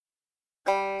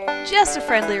Just a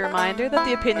friendly reminder that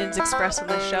the opinions expressed on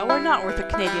this show are not worth a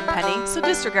Canadian penny, so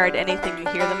disregard anything you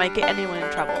hear that might get anyone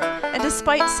in trouble. And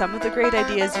despite some of the great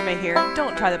ideas you may hear,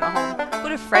 don't try them at home. Go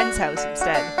to a friend's house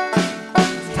instead.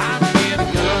 It's time to get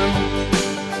a gun.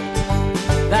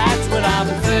 That's what I've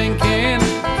been thinking.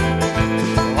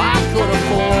 Well, I could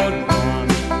afford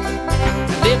one.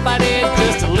 And if I did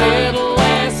just a little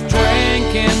less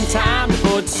drinking, time to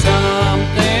put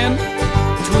something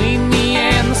between me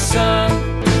and the sun.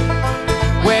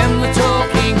 When the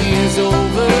talking is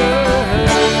over,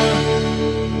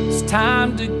 it's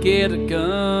time to get a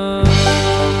gun.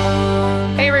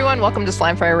 Hey everyone, welcome to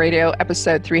Slimefire Radio,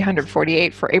 episode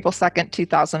 348 for April 2nd,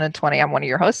 2020. I'm one of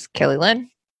your hosts, Kelly Lynn.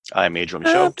 I'm Adrian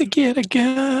Show. Time to get a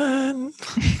gun.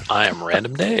 I am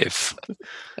Random Dave.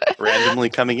 Randomly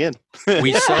coming in.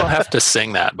 We still have to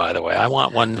sing that, by the way. I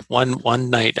want one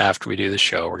night after we do the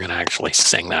show, we're going to actually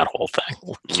sing that whole thing.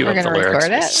 We'll cue We're up the gonna lyrics,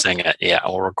 record we'll it? sing it. Yeah,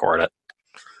 we'll record it.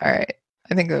 All right.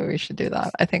 I think that we should do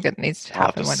that. I think it needs to I'll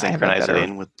have happen to when I have a synchronize better... it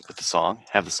in with the song.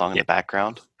 Have the song in Yeah. the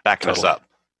background. Backing us Totally. up.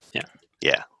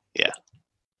 Yeah. Yeah.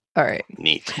 All right.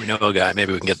 Neat. We know a guy.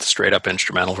 Maybe we can get the straight up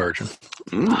instrumental version.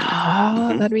 Mm.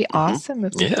 Oh, that'd be awesome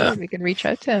if we Yeah. could. We could reach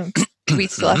out to him. Do we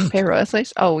still have to pay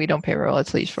royalties? Oh, we don't pay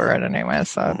royalties for it anyway,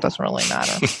 so it doesn't really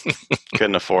matter.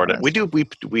 Couldn't afford it. We do.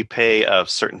 We pay a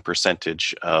certain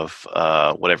percentage of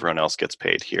what everyone else gets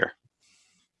paid here.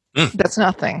 That's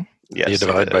nothing. Yes, You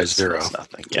divide it by is. zero. It's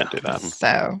nothing. Yeah. Can't do that.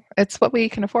 So it's what we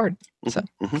can afford. So,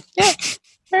 Mhm. yeah.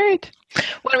 All right.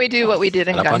 Why don't we do what we did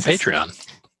in And up on Guns? Patreon.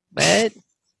 What? There'll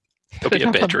be a Put it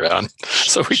up on- Patreon.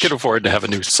 So we can afford to have a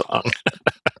new song.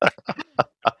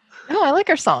 No, I like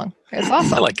our song. It's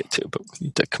awesome. I like it too, but we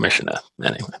need to commission it.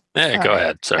 Anyway. Hey, All go right.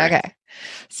 ahead. Sorry. Okay.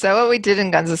 So what we did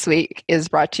in Guns this week is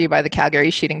brought to you by the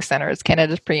Calgary Shooting Center. It's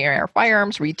Canada's premier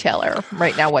firearms retailer.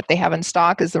 Right now, what they have in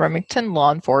stock is the Remington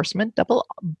Law Enforcement double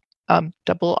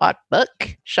aught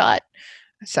buckshot.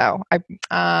 So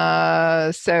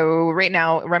so right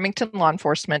now, Remington Law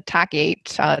Enforcement TAC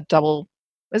 8 double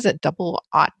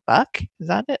aught buck? Is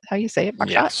that it? How you say it?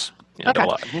 Buckshot? Yes. Yeah, Okay.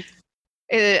 double up.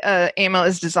 Ammo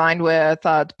is designed with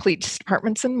the police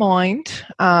departments in mind.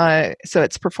 So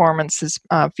its performance is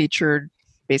featured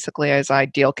basically as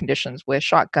ideal conditions with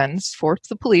shotguns for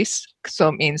the police. So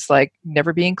it means like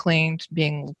never being cleaned,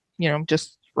 being,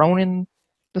 just thrown in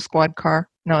the squad car.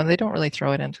 No, they don't really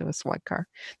throw it into a squad car.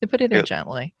 They put it in Yeah.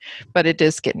 gently, but it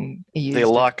is getting used. They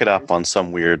lock it up on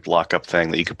some weird lockup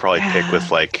thing that you could probably pick Yeah.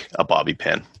 with like a bobby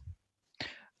pin.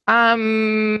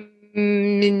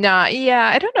 Nah,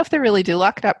 yeah, I don't know if they really do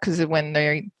lock it up because when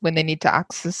they need to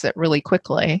access it really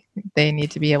quickly, they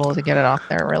need to be able to get it off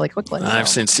there really quickly. I've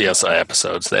so. seen CSI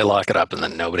episodes. They lock it up and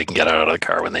then nobody can get out of the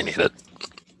car when they need it.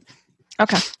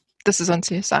 Okay, this is on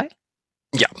CSI,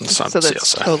 Yeah, it's on so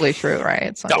that's CSI. totally true, right?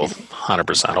 It's on Oh, TV.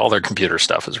 100%. All their computer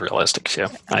stuff is realistic, too.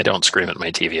 I don't scream at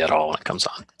my TV at all when it comes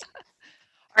on.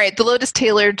 All right, the load is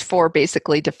tailored for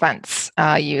basically defense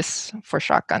use for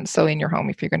shotguns. So in your home,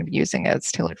 if you're going to be using it, it's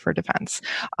tailored for defense.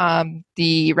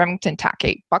 The Remington TAC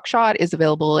 8 buckshot is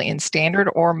available in standard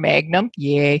or magnum,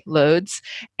 yay, loads,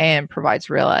 and provides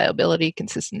reliability,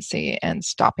 consistency, and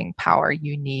stopping power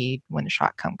you need when the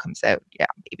shotgun comes out. Yeah,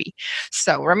 baby.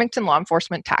 So Remington Law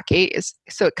Enforcement TAC 8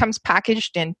 it comes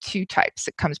packaged in two types.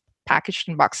 It comes packaged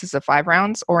in boxes of 5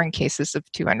 rounds or in cases of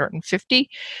 250.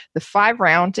 The 5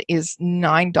 round is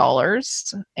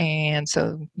 $9, and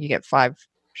so you get 5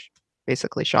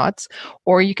 basically shots,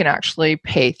 or you can actually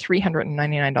pay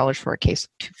 $399 for a case of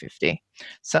 250.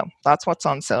 So that's what's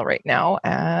on sale right now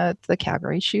at the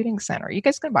Calgary Shooting Center. Are you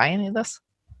guys gonna buy any of this?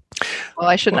 Well,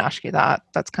 I shouldn't ask you that.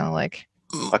 That's kind of like,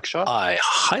 Buckshot? I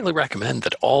highly recommend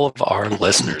that all of our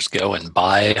listeners go and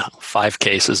buy 5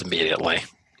 cases immediately.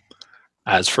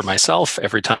 As for myself,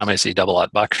 every time I see double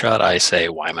aught buckshot, I say,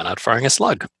 why am I not firing a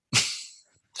slug?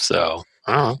 So,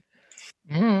 I don't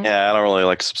know. Yeah, I don't really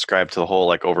like subscribe to the whole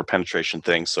like over penetration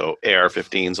thing. So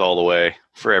AR-15s all the way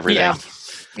for everything. Yeah.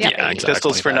 Yeah, exactly.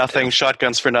 Pistols for that nothing, too.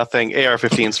 shotguns for nothing,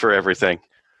 AR-15s for everything.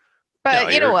 but No,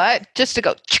 you know you're- what? Just to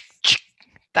go,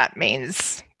 that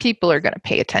means people are going to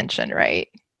pay attention, right?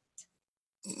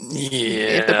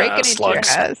 If they're breaking Yeah, into your slugs.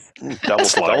 house.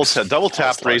 Double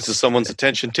tap Slugs. raises someone's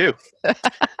attention too.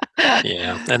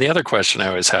 Yeah. And the other question I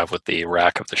always have with the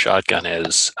rack of the shotgun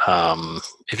is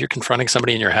if you're confronting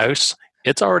somebody in your house,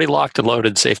 it's already locked and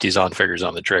loaded, safety's on, fingers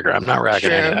on the trigger. I'm not racking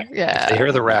True. anything. If Yeah. they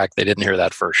hear the rack, they didn't hear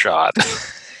that first shot.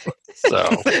 So,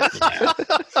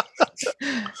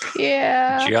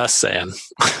 Yeah. just saying.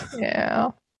 Yeah.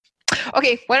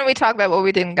 Okay, why don't we talk about what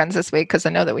we did in guns this week? Because I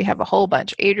know that we have a whole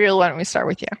bunch. Adriel, why don't we start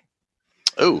with you?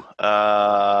 Oh,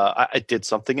 I did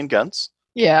something in guns.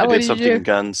 Yeah, I what did did something you in do?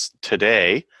 guns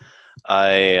today.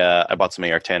 I bought some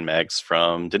AR-10 mags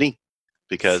from Denis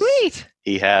because Sweet.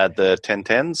 he had the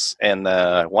 1010s and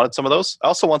I wanted some of those. I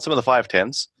also want some of the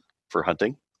 510s for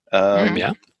hunting.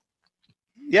 Yeah.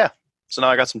 Yeah. So now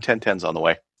I got some 1010s on the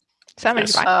way. So how many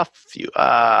did you buy? A few.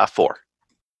 4.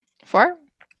 4?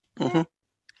 Mhm.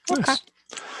 Okay. Nice.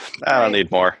 I don't need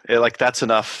more. That's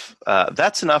enough.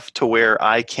 That's enough to where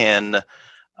I can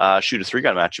shoot a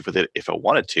 3-gun match with it if I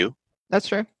wanted to. That's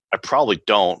true. I probably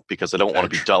don't because I don't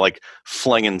want to be done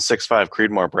flinging 6.5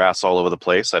 Creedmoor brass all over the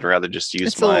place. I'd rather just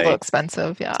use It's a little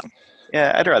expensive, yeah.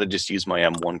 Yeah, I'd rather just use my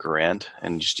M1 Garand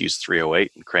and just use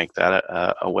 308 and crank that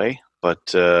away.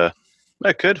 But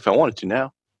I could if I wanted to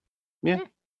now. Yeah.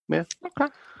 Okay.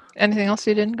 Anything else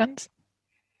you did in guns?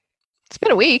 It's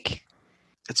been a week.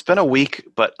 It's been a week,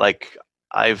 but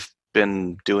I've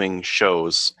been doing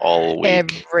shows all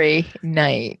week. Every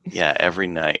night. Yeah, every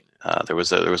night. There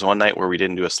was one night where we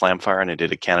didn't do a slam fire, and I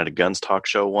did a Canada Guns talk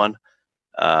show one.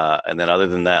 And then other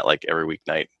than that, every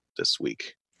weeknight this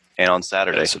week, and on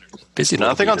Saturday. Busy.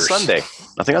 Nothing on Sunday.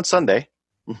 Nothing on Sunday.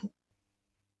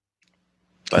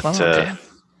 But okay.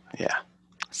 Yeah,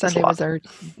 Sunday was our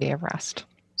day of rest.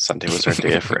 Sunday was our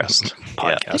day of rest.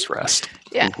 Podcast rest.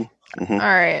 Yeah. Mm-hmm. All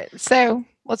right. So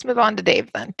let's move on to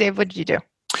Dave then. Dave, what did you do?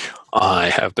 I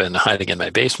have been hiding in my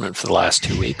basement for the last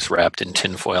 2 weeks, wrapped in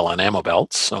tinfoil and ammo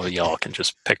belts, so y'all can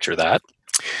just picture that.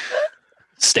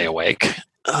 Stay awake.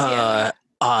 I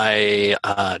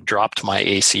dropped my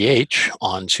ACH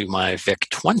onto my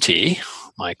VIC-20,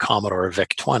 my Commodore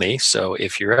VIC-20. So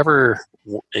if you've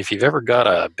ever got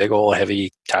a big old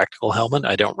heavy tactical helmet,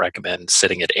 I don't recommend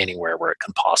sitting it anywhere where it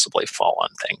can possibly fall on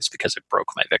things because it broke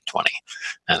my VIC-20,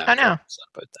 and I'm upset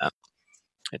about that.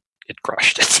 It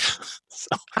crushed it.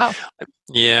 So,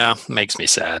 yeah, makes me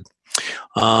sad.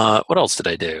 What else did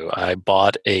I do? I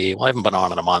bought I haven't been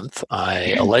on in a month.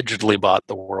 I allegedly bought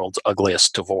the world's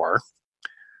ugliest Tavor.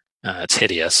 It's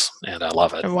hideous, and I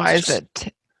love it. And why is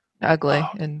it ugly?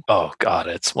 Oh God,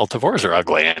 Tavors are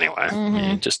ugly anyway. Mm-hmm. I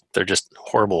mean, they're just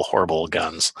horrible, horrible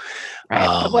guns. Right.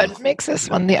 But what makes this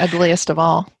one the ugliest of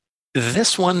all?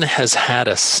 This one has had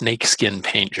a snakeskin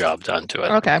paint job done to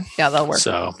it. Okay, yeah, that'll work.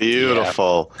 So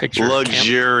beautiful,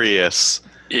 luxurious.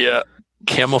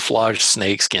 Camouflage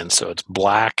snakeskin. So it's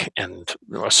black and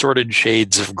assorted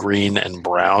shades of green and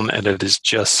brown, and it is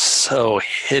just so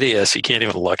hideous. You can't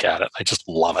even look at it. I just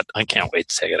love it. I can't wait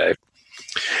to take it out.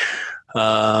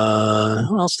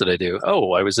 What else did I do?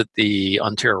 Oh, I was at the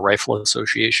Ontario Rifle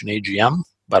Association AGM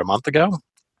about a month ago,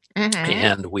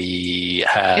 and we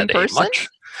had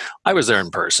I was there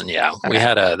in person, yeah. Okay. We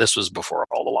had this was before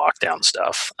all the lockdown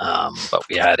stuff, but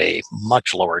we had a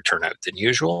much lower turnout than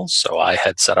usual. So I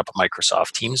had set up a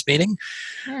Microsoft Teams meeting,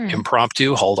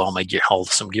 impromptu, hauled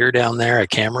some gear down there, a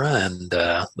camera, and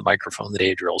the microphone that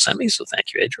Adriel sent me. So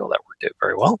thank you, Adriel. That worked out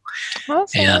very well.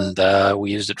 Awesome. And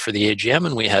we used it for the AGM,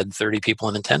 and we had 30 people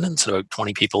in attendance. About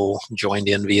 20 people joined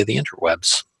in via the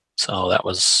interwebs. So that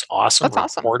was awesome. That's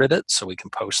awesome. Recorded it, so we can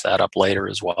post that up later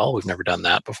as well. We've never done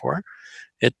that before.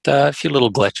 A few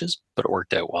little glitches, but it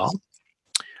worked out well.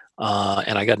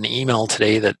 And I got an email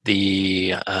today that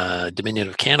the Dominion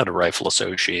of Canada Rifle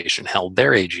Association held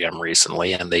their AGM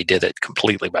recently, and they did it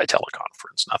completely by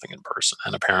teleconference, nothing in person.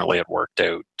 And apparently it worked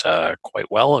out quite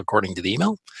well, according to the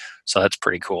email. So that's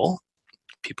pretty cool.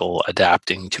 People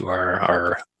adapting to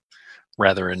our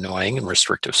rather annoying and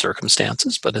restrictive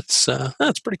circumstances, but it's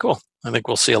pretty cool. I think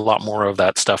we'll see a lot more of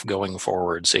that stuff going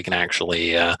forward, so you can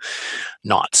actually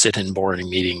not sit in boring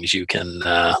meetings. You can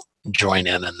join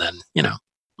in and then,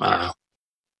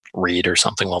 read or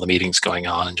something while the meeting's going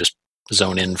on and just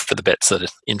zone in for the bits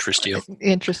that interest you.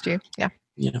 Yeah.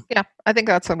 I think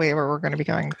that's the way we're going to be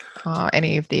going.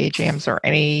 Any of the AGMs or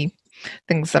anything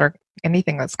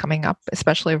that's coming up,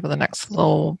 especially over the next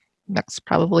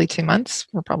probably 2 months,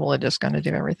 we're probably just going to do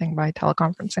everything by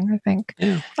teleconferencing, I think.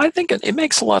 Yeah, I think it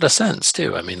makes a lot of sense,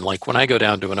 too. I mean, when I go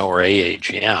down to an ORA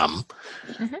AGM,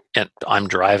 and I'm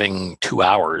driving 2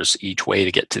 hours each way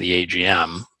to get to the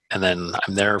AGM, and then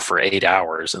I'm there for 8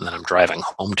 hours, and then I'm driving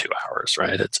home 2 hours,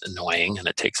 right? It's annoying, and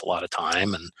it takes a lot of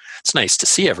time, and it's nice to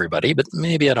see everybody, but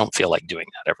maybe I don't feel like doing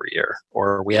that every year.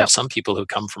 Or we have some people who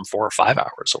come from 4 or 5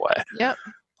 hours away. Yep.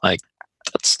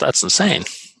 That's insane.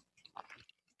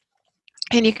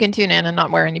 And you can tune in and not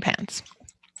wear any pants.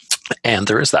 And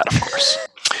there is that, of course.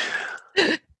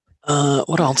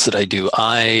 What else did I do?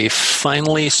 I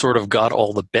finally sort of got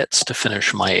all the bits to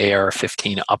finish my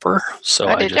AR-15 upper. So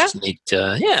I just need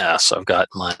to, so I've got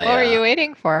my... What are you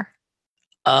waiting for?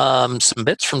 Some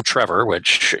bits from Trevor,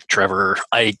 which Trevor,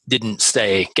 I didn't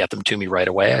say get them to me right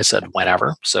away. I said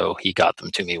whenever. So he got them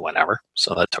to me whenever.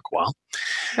 So that took a while.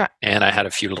 Okay. And I had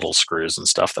a few little screws and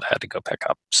stuff that I had to go pick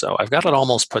up. So I've got it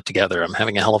almost put together. I'm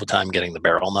having a hell of a time getting the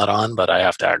barrel nut on, but I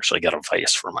have to actually get a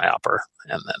vise for my upper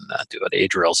and then do what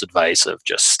Adriel's advice of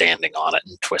just standing on it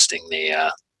and twisting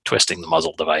the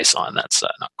muzzle device on. That's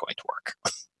not going to work.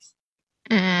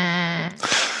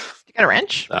 You got a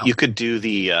wrench? So, You could do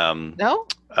the No?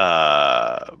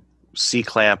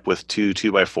 C-clamp with two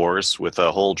 2x4s with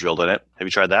a hole drilled in it. Have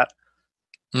you tried that?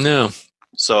 no.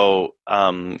 So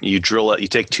you drill it. You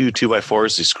take two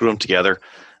 2x4s, you screw them together.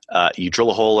 You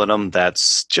drill a hole in them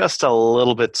that's just a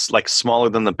little bit like smaller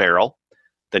than the barrel.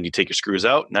 Then you take your screws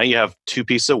out. Now you have two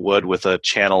pieces of wood with a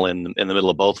channel in the middle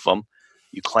of both of them.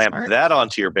 You clamp Smart. that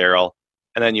onto your barrel,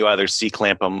 and then you either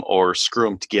C-clamp them or screw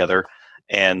them together.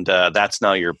 And that's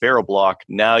now your barrel block.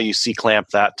 Now you C-clamp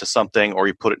that to something, or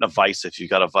you put it in a vise if you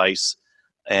got a vise,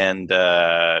 and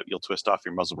you'll twist off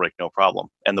your muzzle brake no problem.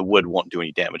 And the wood won't do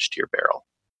any damage to your barrel.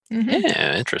 Mhm.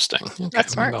 Yeah, interesting. Okay,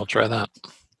 That's smart. maybe I'll try that.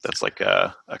 That's like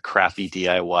a crappy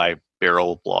DIY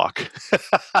barrel block.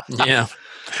 Yeah.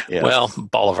 Yeah. Well,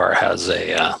 Bolivar has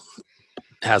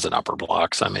an upper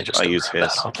block, so I may just I go use grab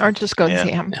his. that off. Or just go and Yeah.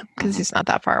 see him because he's not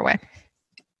that far away.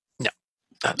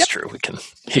 That's true.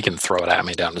 He can throw it at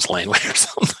me down his laneway or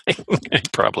something.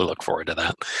 I'd probably look forward to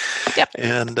that. Yep.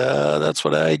 And that's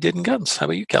what I did in guns. How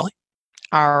about you, Kelly?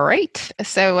 All right.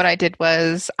 So what I did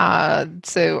was,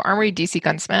 Armory DC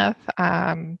Gunsmith,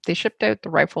 they shipped out the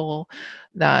rifle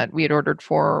that we had ordered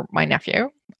for my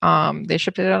nephew. They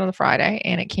shipped it out on the Friday,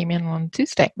 and it came in on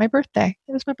Tuesday, my birthday.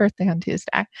 It was my birthday on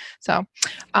Tuesday. So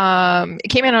it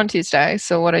came in on Tuesday.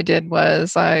 So what I did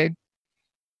was I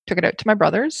took it out to my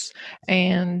brother's,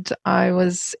 and I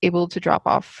was able to drop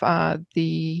off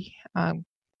the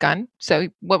gun. So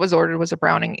what was ordered was a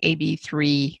Browning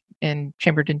AB3 and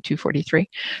chambered in 243.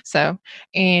 So,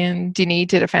 and Deanie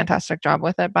did a fantastic job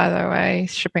with it, by the way,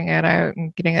 shipping it out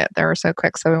and getting it there so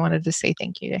quick. So I wanted to say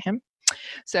thank you to him.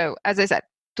 So as I said,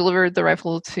 delivered the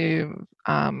rifle to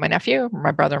my nephew,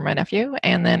 my brother, my nephew,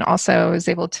 and then also was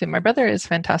able to, my brother is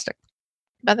fantastic.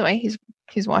 By the way,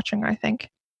 he's watching, I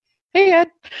think. Hey, Ed.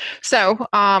 So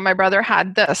my brother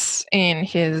had this in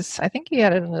his, I think he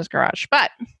had it in his garage.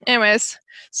 But anyways,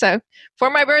 so for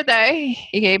my birthday,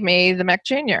 he gave me the Mech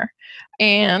Junior.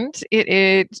 And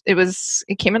it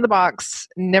came in the box,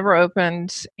 never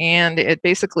opened, and it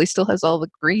basically still has all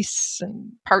the grease and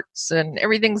parts and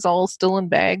everything's all still in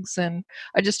bags. And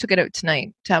I just took it out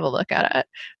tonight to have a look at it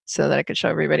so that I could show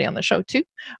everybody on the show too.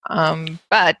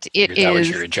 But it That was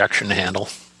is, your ejection handle.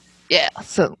 yeah,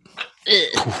 so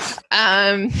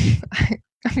I'm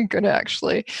gonna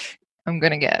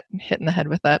get hit in the head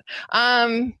with that.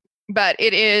 But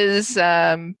it is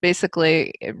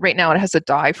basically right now it has a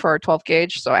die for a 12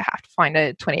 gauge, so I have to find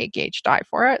a 28 gauge die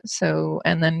for it. So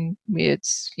and then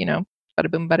it's bada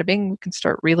boom bada bing, we can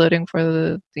start reloading for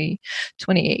the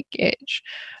 28 gauge.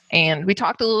 And we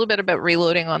talked a little bit about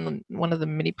reloading on one of the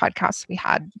mini podcasts we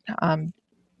had.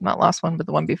 Not last one, but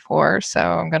the one before. So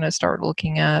I'm going to start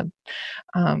looking at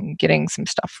getting some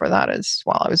stuff for that as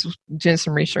well. I was doing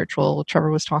some research while Trevor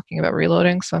was talking about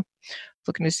reloading. So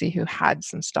looking to see who had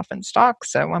some stuff in stock.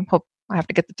 So I have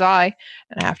to get the die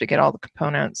and I have to get all the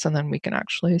components, and then we can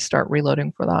actually start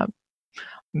reloading for that.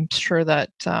 I'm sure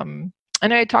that,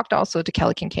 and I talked also to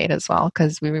Kelly Kincaid as well,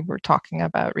 because we were talking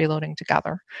about reloading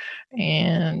together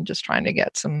and just trying to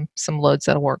get some loads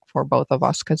that'll work for both of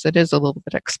us, because it is a little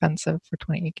bit expensive for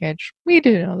 28 gauge. We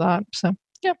do know that. So,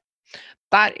 yeah,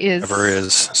 that is. Trevor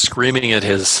is screaming at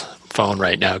his phone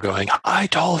right now going, I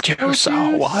told you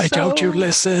so. Why don't you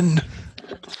listen?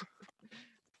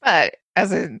 But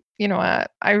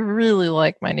I really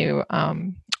like my new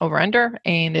over-under,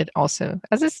 and it also,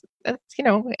 as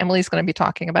Emily's going to be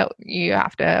talking about, you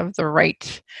have to have the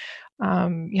right,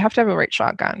 you have to have a right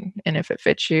shotgun, and if it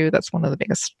fits you, that's one of the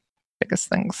biggest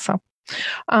things. So,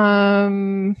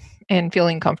 and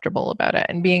feeling comfortable about it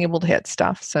and being able to hit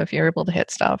stuff. So if you're able to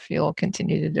hit stuff, you'll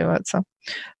continue to do it. So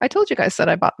I told you guys that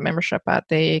I bought the membership at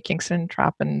the Kingston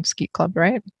Trap and Skeet Club,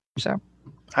 right? So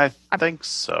I think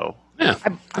so. Yeah,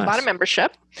 I bought a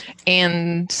membership,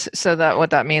 and so that what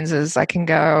that means is I can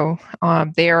go.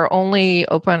 They are only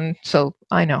open, so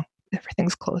I know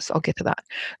everything's closed. I'll get to that,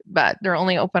 but they're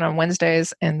only open on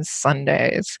Wednesdays and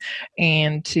Sundays.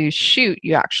 And to shoot,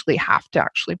 you actually have to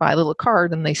buy a little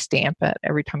card, and they stamp it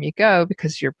every time you go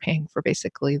because you're paying for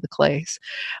basically the clays.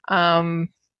 But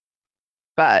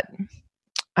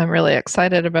I'm really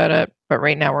excited about it. But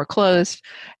right now we're closed.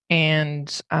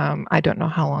 And I don't know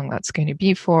how long that's going to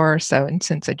be for. So, and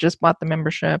since I just bought the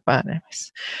membership, but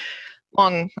anyways,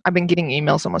 I've been getting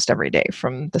emails almost every day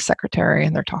from the secretary,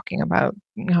 and they're talking about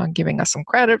giving us some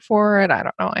credit for it. I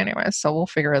don't know. Anyway, so we'll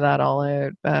figure that all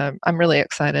out. I'm really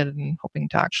excited and hoping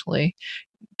to actually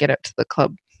get it to the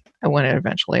club when it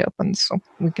eventually opens, so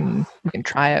we can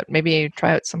try it. Maybe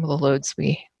try out some of the loads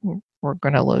we're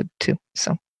going to load too.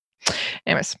 So,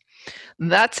 anyways,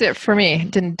 that's it for me.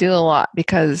 Didn't do a lot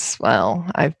because, well,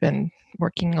 I've been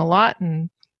working a lot, and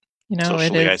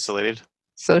Socially isolated.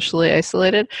 Socially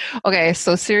isolated. Okay,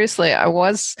 so seriously, I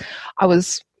was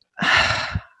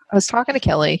talking to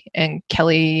Kelly, and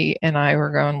Kelly and I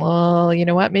were going, well, you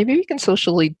know what? Maybe we can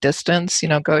socially distance.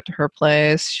 Go to her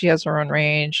place. She has her own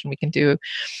range, and we can do,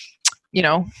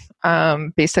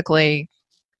 basically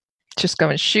just go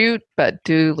and shoot, but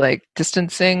do like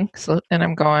distancing. So, and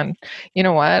I'm going, you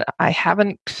know what?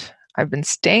 I've been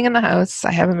staying in the house.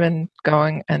 I haven't been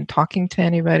going and talking to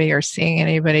anybody or seeing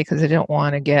anybody because I don't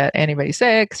want to get anybody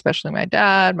sick, especially my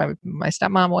dad, my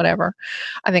stepmom, whatever.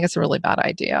 I think it's a really bad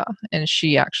idea. And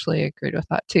she actually agreed with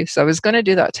that too. So I was going to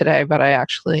do that today, but I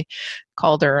actually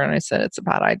called her and I said, it's a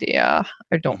bad idea.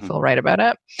 I don't feel right about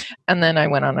it. And then I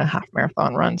went on a half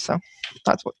marathon run. So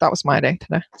that was my day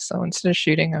today. So instead of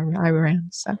shooting, I ran.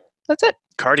 So that's it.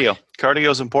 Cardio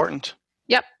is important.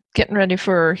 Yep. Getting ready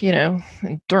for,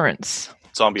 endurance.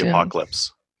 Zombie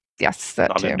apocalypse. Yes,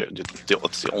 that too.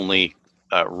 It's the only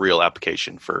real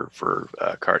application for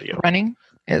cardio. Running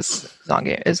is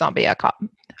zombie apocalypse.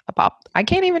 I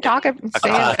can't even talk.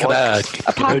 Apocalypse.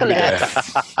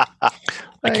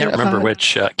 I can't remember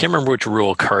which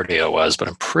rule cardio was, but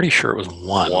I'm pretty sure it was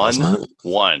one. Wasn't it?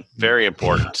 One. Very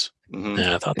important. Mm-hmm.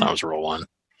 Yeah, I thought that was rule one.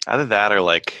 Either that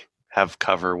or have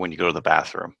cover when you go to the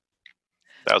bathroom.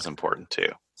 That was important too.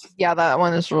 Yeah, that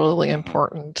one is really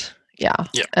important. Yeah.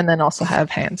 And then also have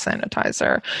hand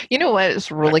sanitizer. You know what is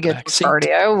really good for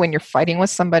cardio? When you're fighting with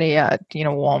somebody at,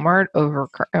 Walmart over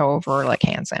like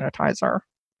hand sanitizer.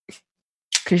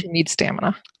 Because you need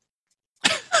stamina.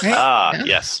 Right?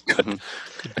 Yes.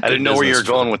 Mm-hmm. I didn't know where you were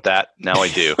going with that. Now I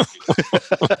do.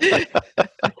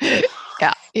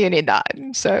 Yeah, you need that.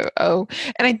 So,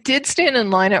 and I did stand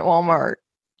in line at Walmart.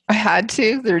 I had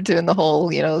to. They're doing the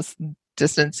whole,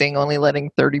 distancing, only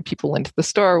letting 30 people into the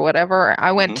store or whatever.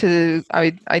 I went to,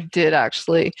 I did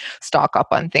actually stock up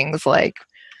on things like,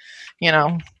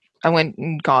 I went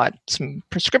and got some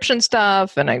prescription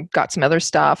stuff and I got some other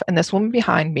stuff. And this woman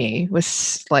behind me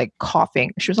was like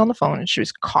coughing. She was on the phone and she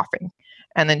was coughing.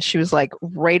 And then she was like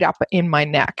right up in my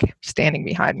neck, standing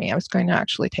behind me. I was going to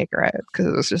actually take her out because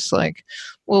it was just like,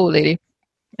 whoa, lady.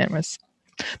 That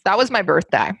was my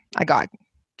birthday. I got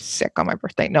sick on my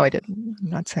birthday. No, I didn't. I'm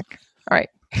not sick. All right.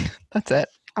 That's it.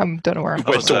 I don't know where I'm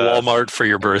going. Went to Walmart for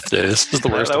your birthday. This is the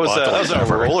worst. That was a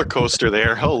roller coaster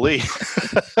there. Holy.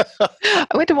 I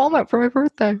went to Walmart for my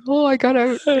birthday. Oh, I got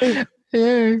out.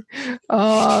 Yeah.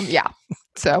 Yeah.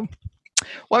 So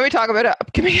when we talk about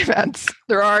upcoming events,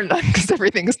 there are none because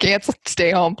everything's canceled.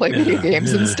 Stay home, play video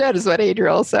games instead is what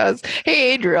Adriel says.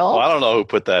 Hey, Adriel. Well, I don't know who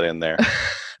put that in there.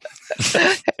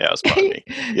 Yeah, it was funny.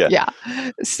 Yeah.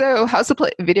 So how's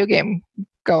the video game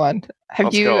going?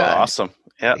 Let's go. Awesome.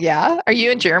 Yeah. Yeah. Are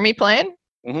you and Jeremy playing?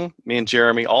 Mm-hmm. Me and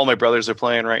Jeremy. All my brothers are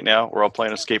playing right now. We're all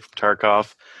playing Escape from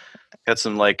Tarkov. Had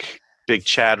some big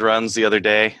Chad runs the other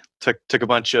day. Took a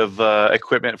bunch of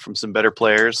equipment from some better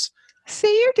players.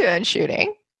 See, you're doing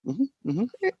shooting. Mm-hmm.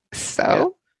 Mm-hmm.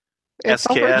 So it's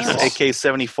SKS,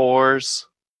 AK-74s,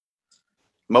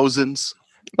 Mosins.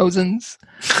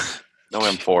 No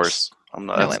M4s. I'm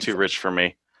not. That's too rich for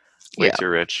me. Way too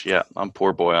rich. Yeah, I'm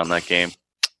poor boy on that game.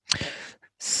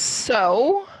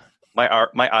 So my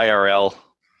IRL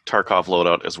Tarkov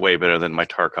loadout is way better than my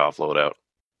Tarkov loadout.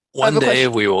 One day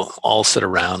we will all sit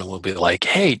around and we'll be like,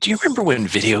 "Hey, do you remember when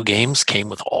video games came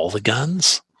with all the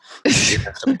guns? You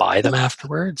have to buy them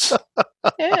afterwards."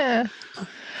 Yeah.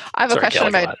 I have a question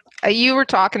about. You were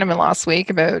talking to me last week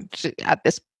about at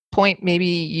this point maybe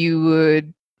you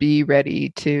would be ready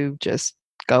to just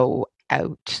go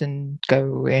out and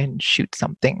go and shoot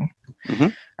something. Mm-hmm.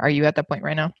 Are you at that point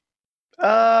right now?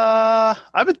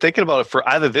 I've been thinking about it for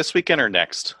either this weekend or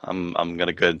next. I'm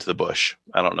gonna go into the bush.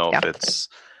 I don't know if it's.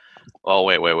 Oh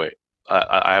wait.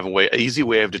 I have an easy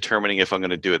way of determining if I'm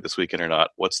going to do it this weekend or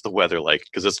not. What's the weather like?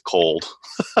 Because it's cold.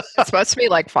 It's supposed to be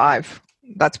like 5.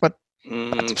 That's what.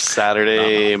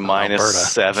 Saturday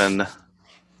 -7.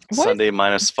 What? Sunday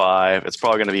 -5. It's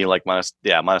probably going to be like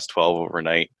 -12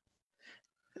 overnight.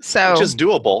 So which is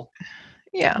doable.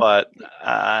 Yeah. But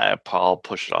I'll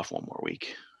push it off one more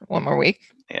week. One more week?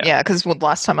 Yeah, because the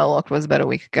last time I looked was about a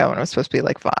week ago and it was supposed to be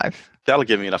like 5. That'll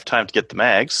give me enough time to get the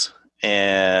mags.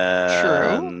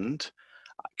 And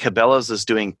Cabela's is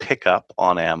doing pickup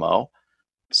on ammo.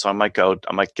 So I might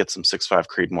get some 6.5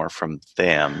 Creedmoor from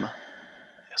them,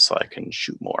 so I can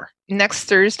shoot more. Next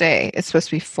Thursday, it's supposed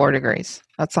to be 4 degrees.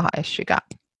 That's the highest you got.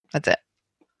 That's it.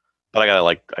 But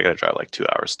I gotta drive like 2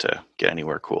 hours to get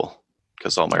anywhere cool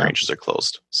because all my ranges are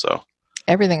closed. So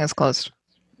everything is closed.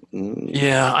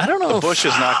 Yeah, I don't know. The bush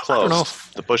is not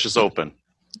closed. The bush is open.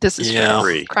 This is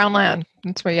free. Crown Land.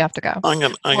 That's where you have to go. I'm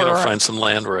gonna find some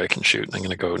land where I can shoot. I'm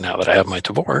gonna go now that I have my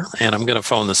Tavor, and I'm gonna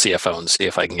phone the CFO and see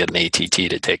if I can get an ATT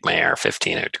to take my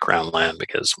AR-15 out to Crown Land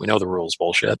because we know the rules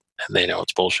bullshit and they know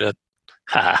it's bullshit.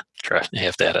 Ha! You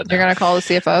have to edit. You're gonna call the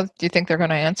CFO. Do you think they're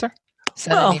gonna answer?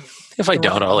 Well, if I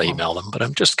don't, I'll email them. But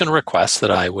I'm just going to request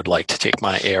that I would like to take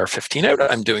my AR-15 out.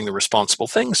 I'm doing the responsible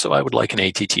thing, so I would like an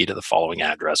ATT to the following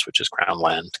address, which is Crown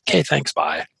Land. Okay, thanks.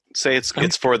 Bye. Say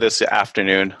it's for this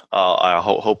afternoon.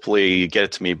 Hopefully you get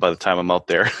it to me by the time I'm out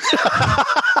there.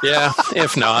 Yeah,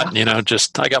 if not,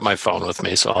 just I got my phone with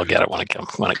me, so I'll get it when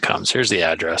it comes. Here's the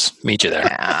address. Meet you there.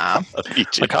 Yeah.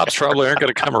 The cops probably aren't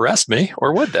going to come arrest me,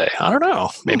 or would they? I don't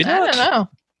know. Maybe not. I don't know.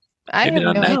 Maybe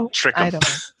not now. Trick them.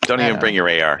 Don't even bring your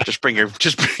AR. Just bring your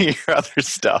other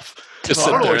stuff. Just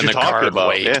sit there in the car and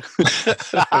wait. Yeah.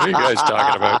 What are you guys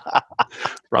talking about?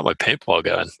 Brought my paintball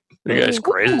gun. Are you guys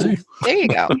crazy? There you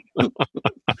go.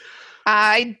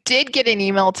 I did get an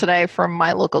email today from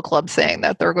my local club saying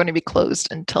that they're going to be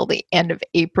closed until the end of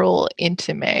April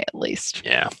into May at least.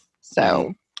 Yeah.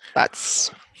 So that's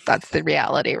the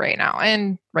reality right now.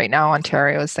 And right now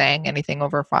Ontario is saying anything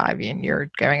over 5 and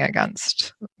you're going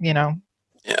against, Yeah.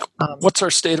 What's our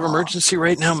state of emergency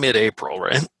right now? Mid-April,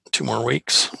 right? 2 more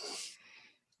weeks.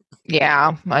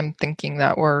 Yeah. I'm thinking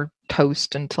that we're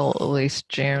toast until at least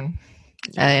June,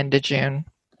 end of June.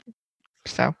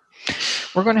 So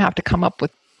we're going to have to come up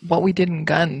with what we did in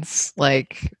guns.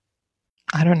 Like,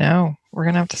 I don't know. We're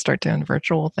going to have to start doing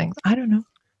virtual things. I don't know.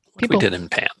 What we did in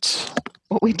pants.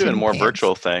 What we doing more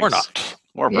virtual things. Or not.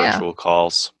 More virtual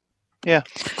calls. Yeah.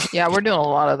 Yeah, we're doing a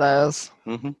lot of those.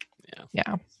 Mm-hmm. Yeah.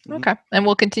 Mm-hmm. Okay. And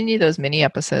we'll continue those mini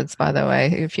episodes, by the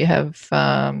way. If you have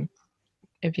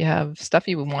stuff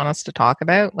you want us to talk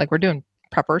about, like we're doing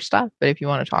prepper stuff, but if you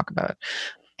want to talk about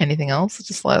anything else,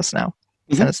 just let us know.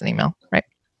 Mm-hmm. Send us an email, right?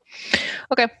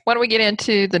 Okay, why don't we get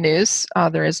into the news?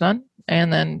 There is none.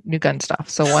 And then new gun stuff.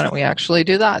 So why don't we actually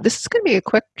do that? This is going to be a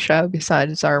quick show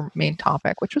besides our main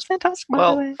topic, which was fantastic,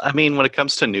 by the way. I mean, when it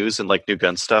comes to news and like new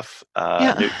gun stuff,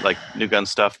 new gun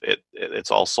stuff, it's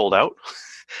all sold out.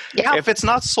 Yeah. If it's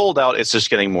not sold out, it's just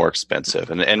getting more expensive.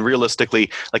 And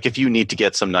realistically, like if you need to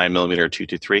get some 9mm or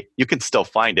 223, you can still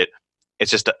find it.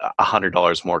 It's just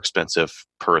 $100 more expensive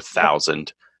per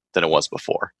 1,000 than it was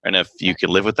before. And if you can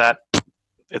live with that,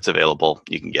 it's available.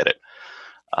 You can get it.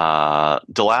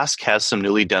 Delask has some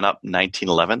newly done up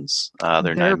 1911s.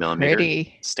 They're 9mm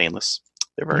pretty. Stainless.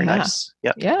 They're very nice.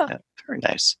 Yep. Yeah. Very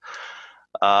nice.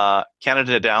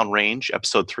 Canada Downrange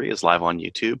episode 3 is live on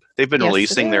YouTube. They've been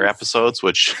releasing their episodes,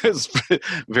 which is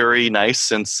very nice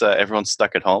since everyone's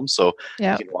stuck at home. So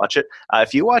you can watch it.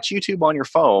 If you watch YouTube on your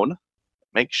phone,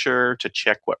 make sure to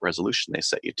check what resolution they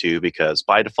set you to, because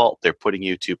by default they're putting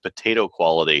you to potato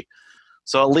quality.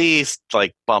 So at least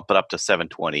like bump it up to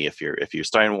 720 if you're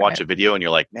starting to watch a video and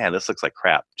you're like, man, this looks like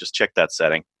crap. Just check that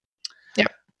setting.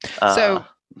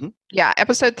 Yeah.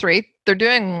 Episode 3. They're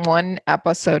doing 1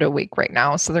 episode a week right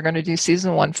now. So they're going to do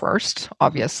season 1 first,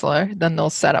 obviously. Then they'll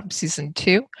set up season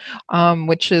 2,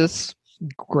 which is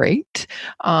great.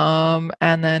 And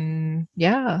then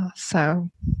so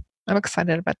I'm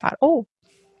excited about that. Oh,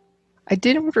 I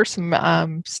did order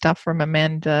some stuff from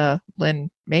Amanda Lynn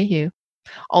Mayhew.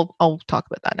 I'll talk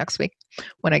about that next week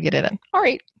when I get it in. All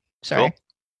right. Sorry.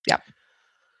 Cool.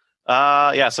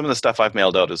 Yeah. Some of the stuff I've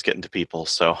mailed out is getting to people,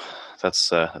 so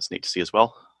that's neat to see as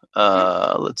well.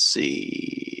 Let's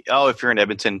see. Oh, if you're in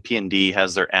Edmonton, P&D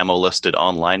has their ammo listed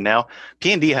online now.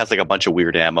 P&D has like a bunch of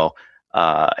weird ammo,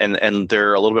 and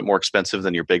they're a little bit more expensive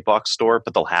than your big box store,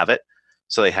 but they'll have it.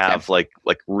 So they have like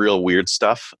real weird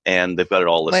stuff, and they've got it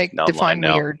all listed online define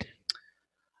now. Weird.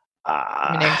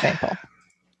 Give me an example.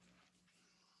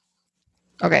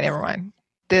 Okay, never mind.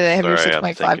 Do they have your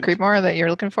 6.5 Creedmoor that you're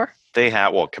looking for? They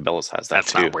have. Well, Cabela's has that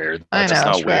That's too. Not weird. That's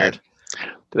not weird.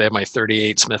 Do they have my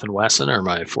 38 Smith & Wesson or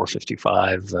my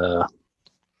 455?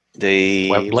 They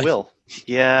Webley? will.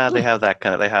 Yeah, they have that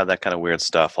kind of weird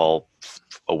stuff all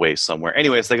away somewhere.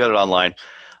 Anyways, they got it online,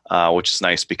 which is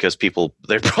nice because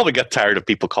they probably got tired of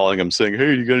people calling them saying,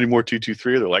 "Hey, you got any more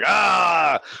 223?" They're like,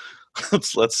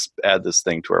 let's add this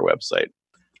thing to our website.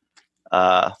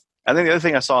 And then the other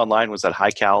thing I saw online was that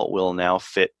High Cal will now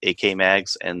fit AK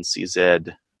mags and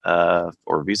CZ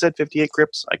or VZ58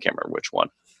 grips. I can't remember which one.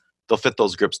 they'll fit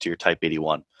those grips to your Type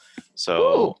 81.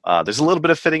 So there's a little bit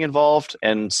of fitting involved,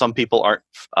 and some people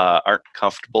aren't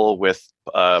comfortable with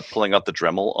pulling out the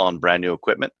Dremel on brand new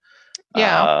equipment.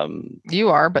 Yeah, you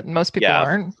are, but most people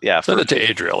aren't. Yeah, send it to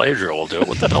Adriel. Adriel will do it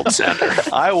with the belt sander.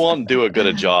 I won't do as good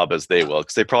a job as they will,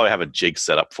 because they probably have a jig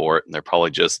set up for it, and they're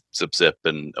probably just zip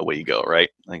and away you go, right?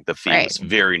 I think the fee is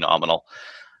very nominal.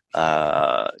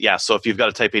 So if you've got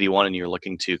a Type 81 and you're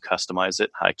looking to customize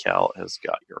it, HiCal has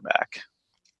got your back.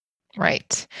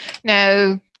 Right.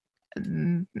 Now,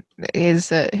 who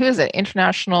is it?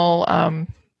 International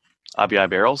ABI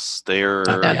Barrels. They're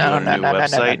doing a new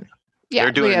website. No. Yeah,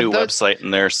 they're doing a new website,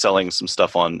 and they're selling some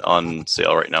stuff on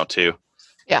sale right now too.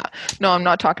 Yeah. No, I'm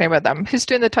not talking about them. Who's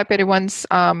doing the Type 81's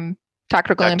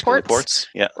tactical imports?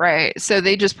 Yeah. Right. So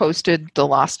they just posted the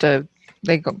last of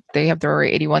they have their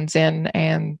 81s in,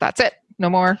 and that's it. No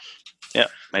more. Yeah.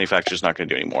 Manufacturer's not going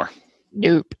to do any more.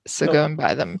 Nope. So go and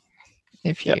buy them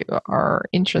if you are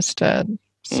interested.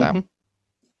 So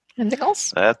anything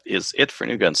else? That is it for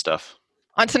new gun stuff.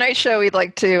 On tonight's show, we'd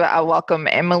like to welcome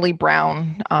Emily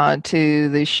Brown to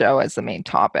the show as the main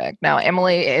topic. Now,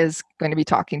 Emily is going to be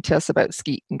talking to us about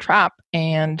skeet and trap,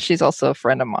 and she's also a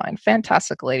friend of mine.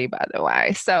 Fantastic lady, by the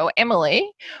way. So, Emily,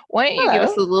 why don't you give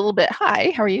us a little bit?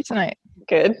 Hi, how are you tonight?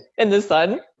 Good. In the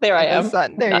sun. There I am.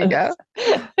 There you go.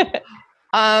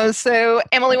 So,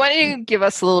 Emily, why don't you give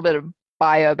us a little bit of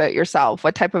bio about yourself?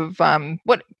 What type of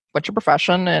what's your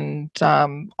profession, and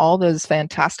all those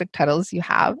fantastic titles you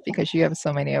have, because you have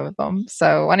so many of them.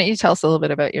 So why don't you tell us a little bit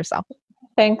about yourself?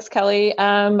 Thanks, Kelly.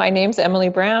 My name's Emily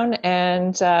Brown,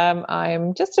 and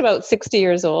I'm just about 60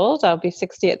 years old. I'll be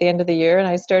 60 at the end of the year, and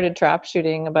I started trap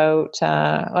shooting about,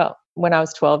 when I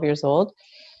was 12 years old.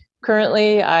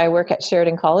 Currently, I work at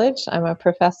Sheridan College. I'm a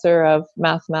professor of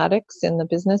mathematics in the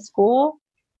business school,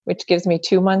 which gives me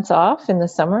 2 months off in the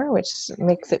summer, which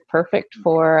makes it perfect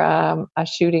for a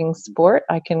shooting sport.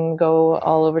 I can go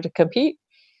all over to compete.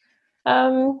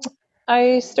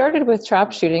 I started with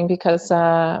trap shooting because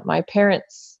my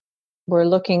parents were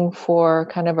looking for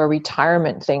kind of a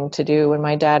retirement thing to do when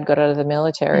my dad got out of the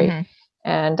military. Mm-hmm.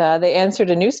 And they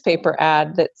answered a newspaper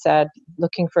ad that said,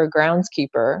 looking for a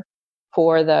groundskeeper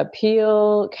for the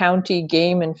Peel County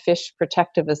Game and Fish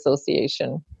Protective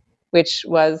Association, which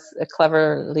was a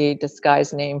cleverly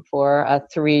disguised name for a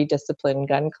 3-discipline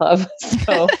gun club.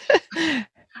 So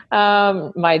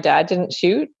my dad didn't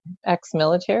shoot,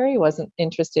 ex-military, wasn't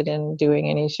interested in doing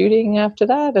any shooting after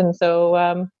that. And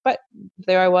so, but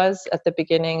there I was at the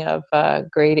beginning of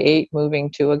grade 8 moving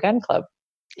to a gun club.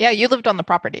 Yeah, you lived on the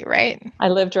property, right? I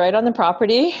lived right on the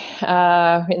property,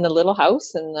 in the little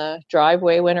house, and the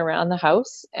driveway went around the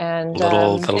house. And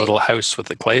the little house with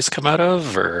the clays come out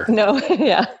of, or no,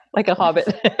 yeah, like a hobbit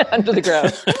under the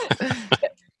ground.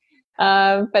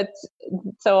 But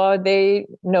so they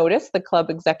noticed, the club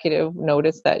executive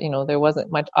noticed that there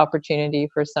wasn't much opportunity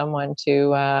for someone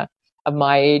to of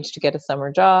my age to get a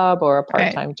summer job or a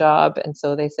part-time job, and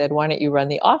so they said, "Why don't you run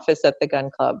the office at the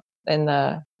gun club?" And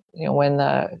when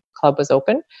the club was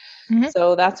open. Mm-hmm.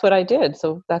 So that's what I did.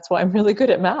 So that's why I'm really good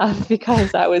at math,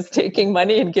 because I was taking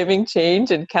money and giving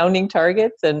change and counting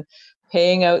targets and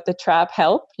paying out the trap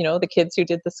help, the kids who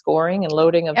did the scoring and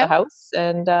loading of the house.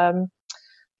 And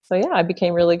so, yeah, I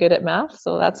became really good at math.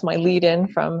 So that's my lead in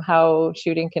from how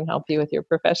shooting can help you with your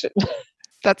profession.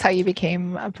 That's how you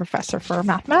became a professor for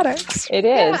mathematics. It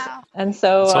is. Yeah. And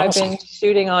so I've been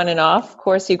shooting on and off. Of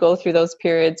course, you go through those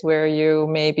periods where you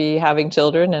may be having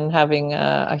children and having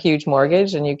a huge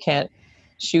mortgage, and you can't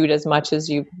shoot as much as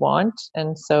you want.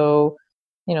 And so,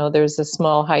 there's a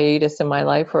small hiatus in my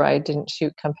life where I didn't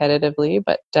shoot competitively,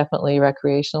 but definitely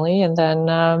recreationally. And then,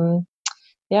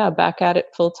 back at it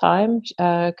full time,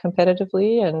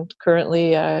 competitively, and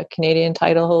currently a Canadian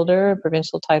title holder, a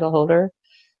provincial title holder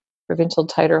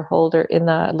in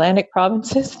the Atlantic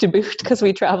provinces to boot, because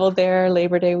we traveled there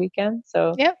Labor Day weekend.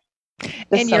 So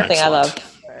it's something I love.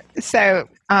 So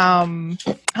how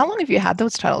long have you had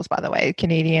those titles, by the way?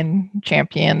 Canadian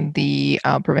champion, the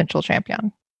provincial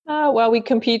champion? Well, we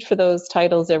compete for those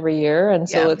titles every year, and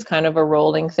so it's kind of a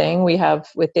rolling thing. We have,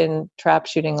 within trap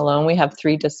shooting alone, we have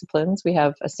 3 disciplines. We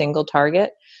have a single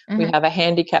target. Mm-hmm. We have a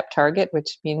handicap target,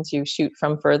 which means you shoot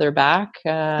from further back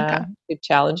to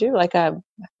challenge you, like a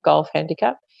golf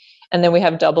handicap. And then we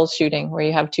have double shooting, where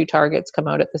you have 2 targets come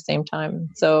out at the same time.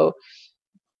 So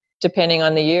depending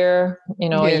on the year,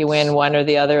 you win one or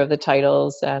the other of the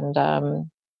titles. And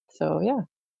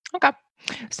Okay.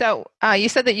 So you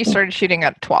said that you started shooting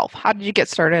at 12. How did you get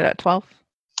started at 12?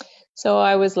 So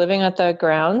I was living at the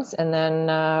grounds and then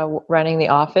running the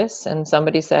office, and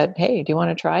somebody said, "Hey, do you want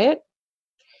to try it?"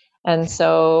 And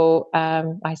so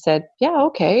I said, yeah,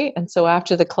 okay. And so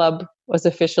after the club was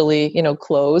officially,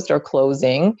 closed or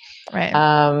closing,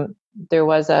 Right. there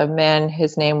was a man,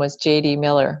 his name was J.D.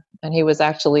 Miller, and he was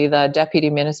actually the Deputy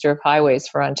Minister of Highways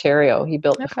for Ontario. He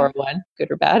built the 401,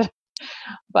 good or bad.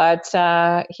 But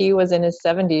he was in his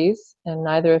 70s, and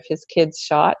neither of his kids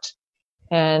shot.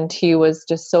 And he was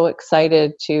just so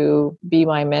excited to be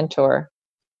my mentor.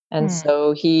 And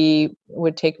so he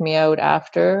would take me out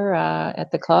after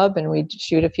at the club, and we'd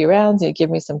shoot a few rounds. He'd give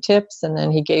me some tips, and then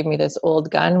he gave me this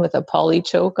old gun with a poly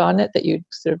choke on it that you'd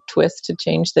sort of twist to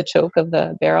change the choke of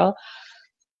the barrel.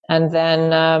 And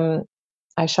then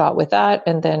I shot with that,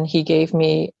 and then he gave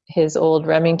me his old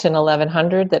Remington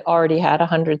 1100 that already had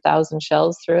 100,000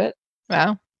 shells through it.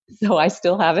 Wow. So I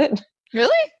still have it.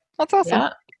 Really? That's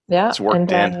awesome. Yeah. It's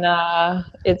worked in.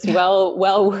 It's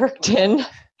well worked in.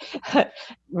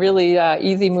 Really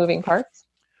easy moving parts.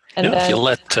 And then,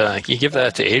 if you give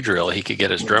that to Adriel, he could get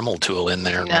his Dremel tool in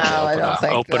there and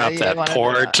open up that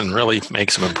port and really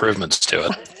make some improvements to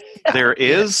it. There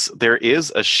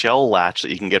is a shell latch that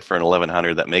you can get for an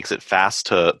 1100 that makes it fast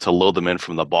to load them in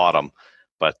from the bottom,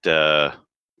 but I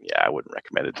wouldn't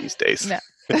recommend it these days. No.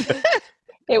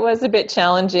 It was a bit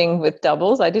challenging with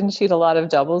doubles. I didn't shoot a lot of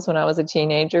doubles when I was a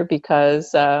teenager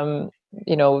because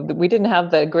we didn't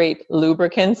have the great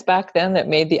lubricants back then that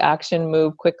made the action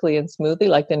move quickly and smoothly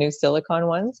like the new silicone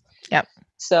ones. Yep.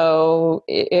 So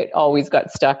it always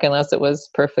got stuck unless it was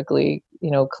perfectly,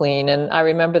 clean. And I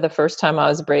remember the first time I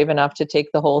was brave enough to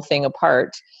take the whole thing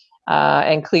apart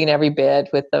and clean every bit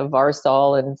with the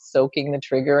Varsol and soaking the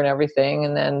trigger and everything.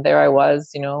 And then there I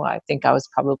was, I think I was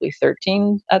probably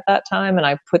 13 at that time. And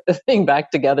I put the thing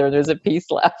back together. There's a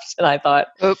piece left. And I thought,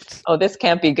 oops, oh, this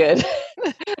can't be good.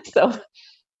 So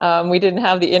we didn't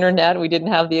have the internet. We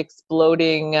didn't have the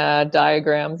exploding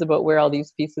diagrams about where all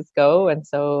these pieces go. And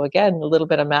so again, a little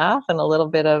bit of math and a little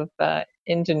bit of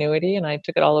ingenuity. And I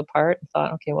took it all apart and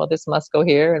thought, okay, well, this must go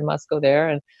here and must go there.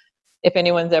 And if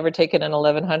anyone's ever taken an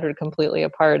 1100 completely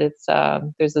apart, it's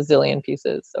there's a zillion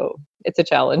pieces. So it's a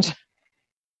challenge.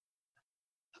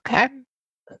 Okay.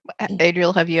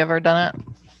 Adriel, have you ever done it?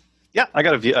 Yeah, I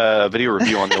got a video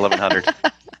review on the 1100.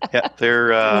 Yeah,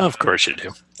 they're of course you do.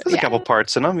 There's a couple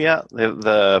parts in them. Yeah,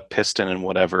 the piston and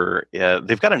whatever. Yeah,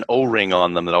 they've got an O-ring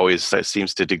on them that always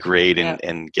seems to degrade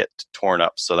and get torn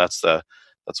up. So that's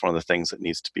one of the things that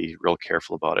needs to be real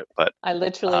careful about it. But I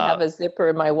literally have a zipper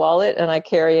in my wallet, and I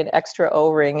carry an extra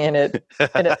O-ring in it.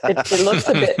 And it looks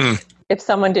a bit. If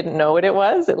someone didn't know what it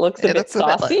was, it looks a bit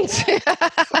saucy.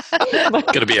 Going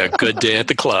to be a good day at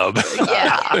the club.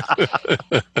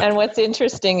 Yeah. And what's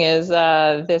interesting is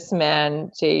this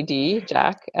man,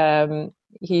 Jack,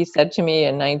 he said to me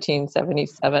in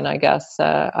 1977, I guess,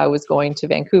 I was going to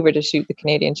Vancouver to shoot the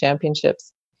Canadian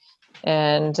Championships.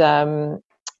 And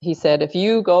he said, if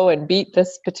you go and beat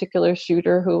this particular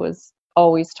shooter who was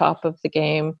always top of the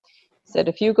game, he said,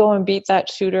 if you go and beat that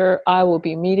shooter, I will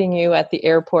be meeting you at the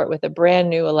airport with a brand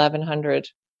new 1100.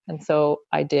 And so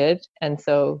I did. And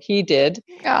so he did.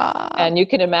 And you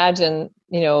can imagine,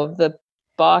 the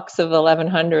box of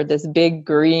 1100, this big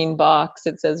green box,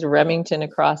 it says Remington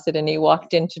across it. And he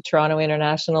walked into Toronto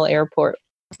International Airport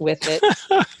with it,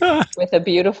 with a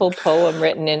beautiful poem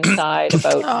written inside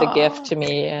about the gift to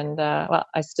me. And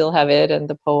I still have it and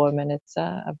the poem, and it's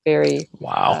a very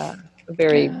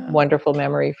wonderful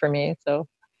memory for me. So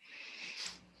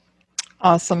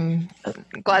awesome.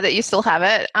 Glad that you still have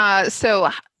it. So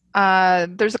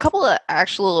there's a couple of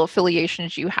actual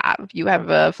affiliations you have. You have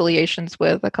affiliations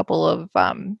with a couple of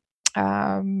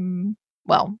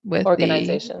with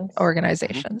organizations. The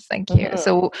organizations. Thank you.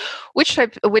 So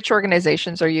which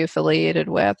organizations are you affiliated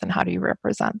with, and how do you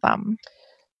represent them?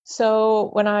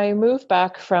 So when I moved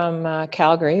back from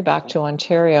Calgary back to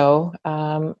Ontario,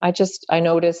 I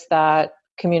noticed that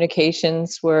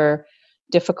communications were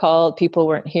difficult. People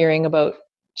weren't hearing about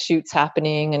shoots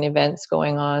happening and events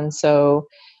going on. So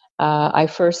I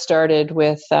first started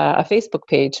with a Facebook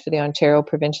page for the Ontario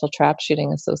Provincial Trap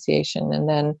Shooting Association. And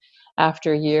then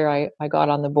after a year, I got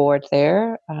on the board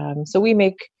there. So we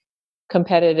make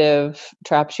competitive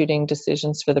trap shooting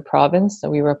decisions for the province. So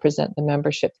we represent the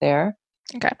membership there.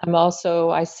 Okay.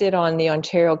 I sit on the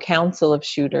Ontario Council of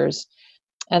Shooters,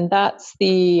 and that's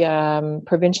the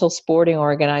provincial sporting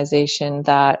organization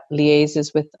that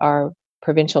liaises with our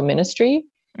provincial ministry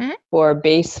for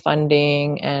base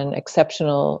funding and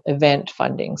exceptional event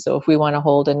funding. So if we want to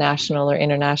hold a national or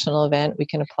international event, we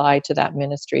can apply to that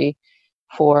ministry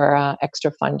for extra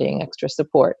funding, extra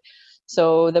support.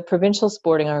 So the provincial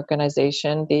sporting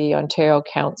organization, the Ontario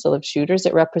Council of Shooters,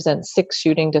 it represents 6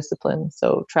 shooting disciplines.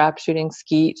 So trap shooting,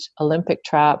 skeet, Olympic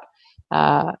trap,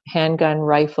 handgun,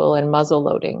 rifle, and muzzle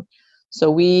loading. So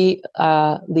we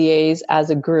liaise as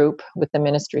a group with the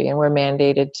ministry, and we're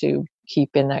mandated to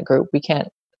keep in that group. We can't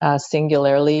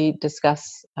singularly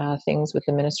discuss things with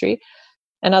the ministry.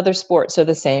 And other sports are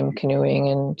the same, canoeing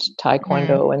and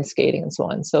taekwondo and skating and so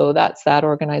on. So that's that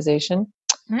organization.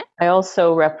 I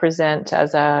also represent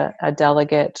as a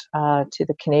delegate to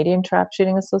the Canadian Trap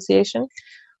Shooting Association,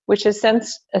 which is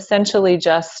essentially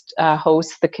just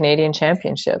hosts the Canadian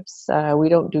Championships. We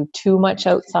don't do too much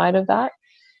outside of that.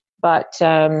 But,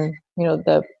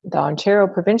 the Ontario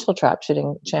Provincial Trap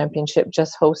Shooting Championship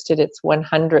just hosted its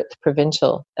 100th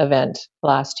provincial event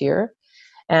last year.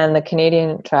 And the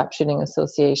Canadian Trap Shooting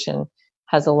Association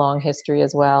has a long history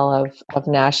as well of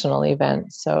national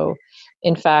events. So,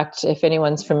 in fact, if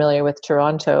anyone's familiar with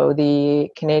Toronto, the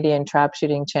Canadian Trap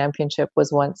Shooting Championship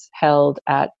was once held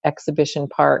at Exhibition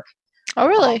Park. Oh,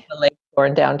 really? The Lakeshore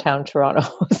in downtown Toronto.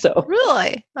 So,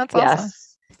 really? That's awesome.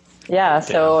 Yeah.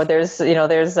 So there's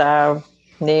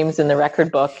names in the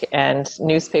record book and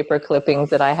newspaper clippings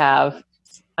that I have.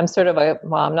 I'm sort of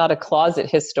I'm not a closet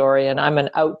historian. I'm an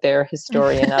out there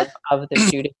historian of the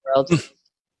shooting world.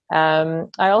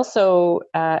 I also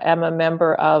am a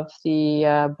member of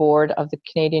the board of the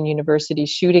Canadian University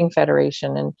Shooting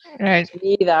Federation. And to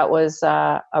me, that was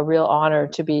a real honor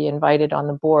to be invited on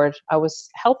the board. I was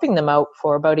helping them out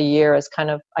for about a year as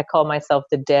I call myself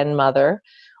the den mother,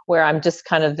 where I'm just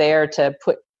kind of there to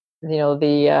put,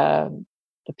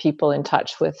 the people in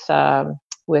touch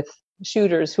with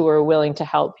shooters who are willing to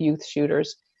help youth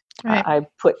shooters. Right. I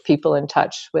put people in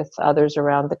touch with others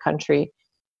around the country.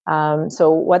 So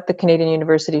what the Canadian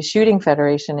University Shooting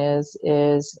Federation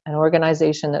is an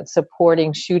organization that's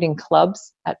supporting shooting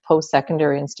clubs at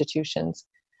post-secondary institutions,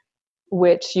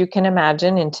 which you can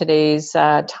imagine in today's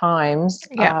times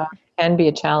can be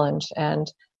a challenge.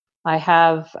 And I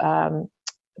have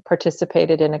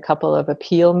participated in a couple of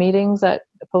appeal meetings at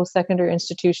post-secondary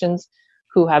institutions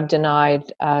who have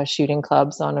denied shooting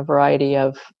clubs on a variety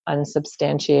of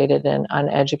unsubstantiated and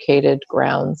uneducated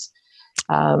grounds.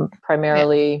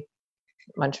 Primarily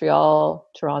Montreal,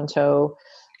 Toronto,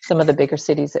 some of the bigger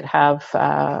cities that have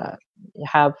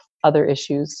other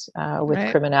issues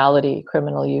with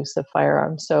criminal use of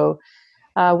firearms. So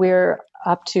we're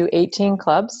up to 18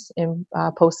 clubs in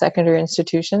post-secondary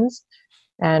institutions,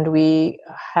 and we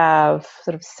have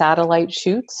sort of satellite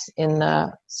shoots in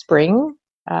the spring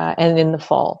and in the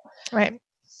fall. Right.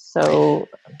 So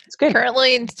it's good.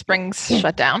 Currently, spring's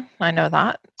shut down. I know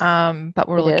that. But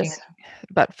we're looking.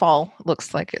 But fall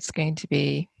looks like it's going to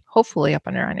be hopefully up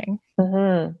and running.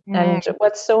 Mm-hmm. And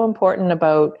what's so important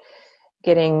about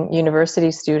getting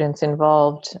university students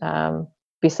involved,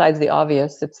 besides the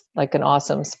obvious, it's like an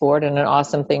awesome sport and an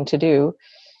awesome thing to do,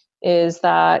 is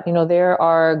that, they're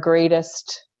our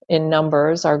greatest in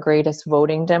numbers, our greatest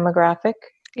voting demographic.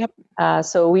 Yep.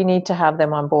 So we need to have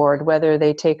them on board, whether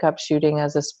they take up shooting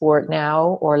as a sport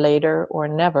now or later or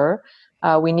never.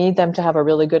 We need them to have a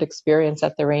really good experience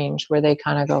at the range where they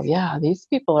kind of go, yeah, these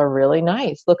people are really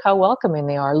nice. Look how welcoming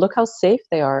they are. Look how safe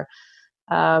they are.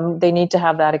 They need to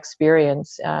have that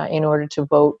experience in order to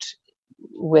vote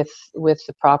with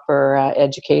the proper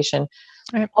education.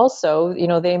 Right. Also,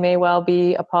 they may well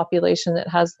be a population that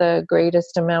has the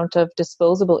greatest amount of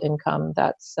disposable income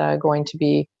that's going to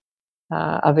be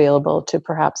available to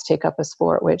perhaps take up a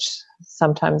sport, which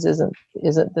sometimes isn't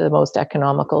the most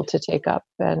economical to take up.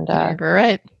 And you're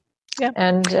right. Yeah.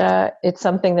 And it's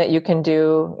something that you can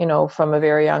do, from a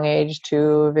very young age to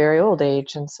a very old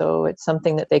age. And so it's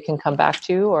something that they can come back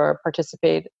to or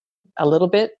participate a little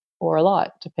bit or a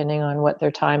lot, depending on what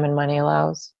their time and money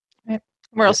allows. Right.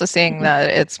 We're also seeing that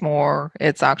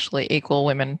it's actually equal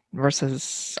women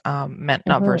versus men,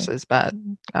 not versus, but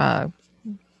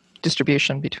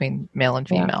distribution between male and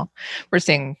female. Yeah. We're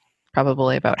seeing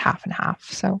probably about half and half,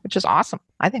 so which is awesome.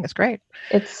 I think it's great.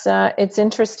 It's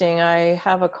interesting. I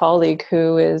have a colleague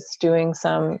who is doing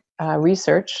some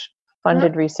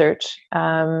funded research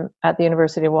at the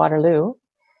University of Waterloo,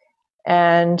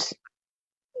 and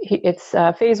it's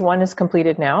phase 1 is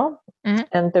completed now,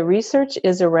 and the research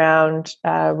is around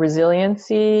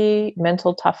resiliency,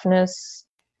 mental toughness,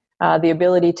 the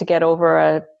ability to get over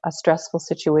a stressful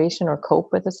situation or cope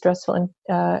with a stressful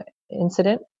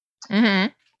incident. Mm-hmm.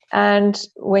 And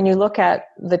when you look at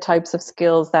the types of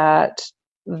skills that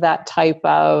type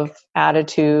of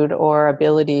attitude or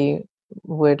ability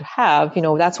would have,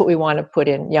 that's what we want to put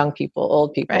in young people,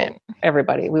 old people, right.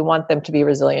 Everybody. We want them to be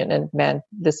resilient. And man,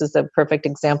 this is a perfect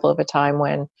example of a time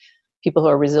when people who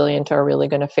are resilient are really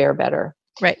going to fare better.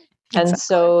 Right. And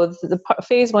so the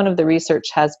phase 1 of the research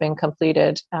has been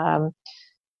completed.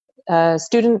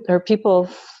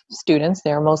 students,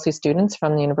 they are mostly students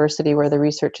from the university where the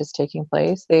research is taking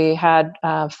place. They had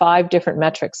 5 different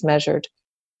metrics measured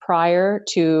prior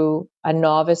to a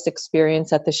novice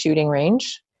experience at the shooting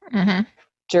range,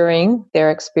 during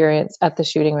their experience at the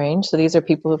shooting range. So these are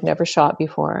people who've never shot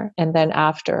before, and then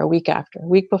after, a week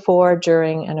before,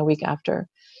 during, and a week after.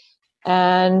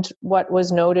 And what was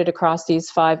noted across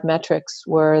these 5 metrics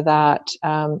were that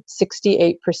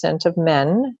 68% of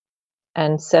men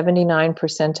and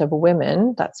 79% of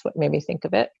women, that's what made me think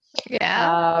of it,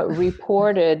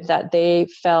 reported that they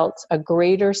felt a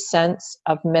greater sense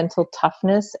of mental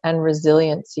toughness and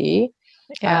resiliency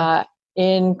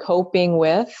in coping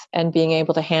with and being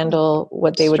able to handle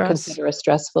what they would consider a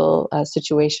stressful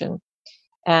situation.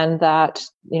 And that,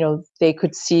 they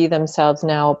could see themselves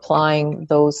now applying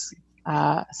those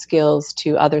skills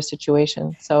to other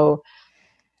situations. So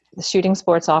the shooting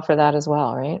sports offer that as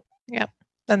well, right? Yep.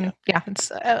 And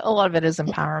it's a lot of it is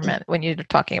empowerment. When you're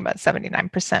talking about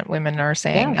 79% women are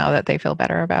saying now that they feel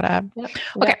better about it. Yep.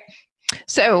 Okay.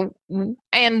 So,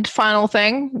 and final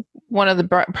thing, one of the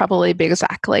probably biggest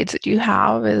accolades that you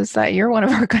have is that you're one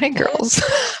of our gunning girls.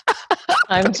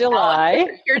 I'm July.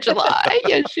 You're July.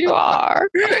 Yes, you are.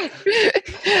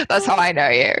 That's how I know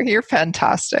you. You're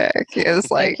fantastic.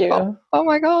 It's like, oh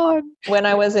my God. When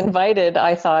I was invited,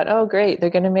 I thought, oh, great. They're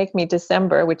going to make me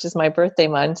December, which is my birthday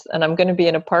month, and I'm going to be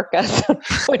in a parka so no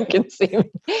one can see me.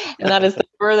 And that is the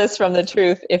furthest from the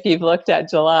truth if you've looked at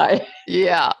July.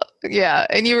 Yeah. Yeah.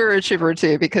 And you were a chipper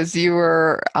too, because you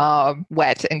were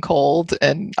wet and cold,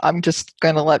 and I'm just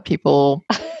going to let people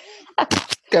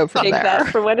go from Take there. that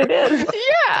for what it is.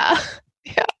 Yeah.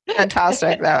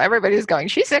 Fantastic though. Everybody's going,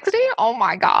 she's 60? Oh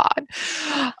my God.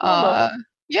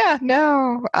 Yeah,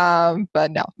 no.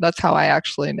 But no, that's how I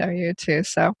actually know you too.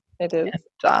 So it is.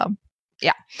 And,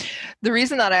 the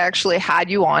reason that I actually had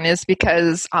you on is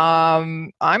because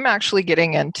I'm actually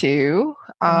getting into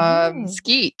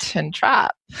skeet and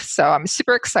trap. So I'm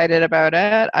super excited about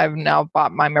it. I've now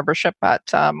bought my membership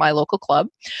at my local club.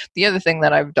 The other thing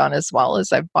that I've done as well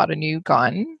is I've bought a new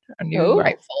gun, a new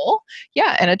rifle.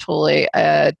 Yeah, and a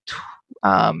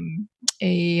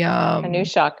new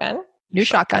shotgun. New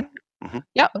shotgun. Mm-hmm.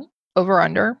 Yep. Over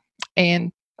under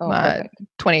and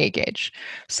 28 gauge.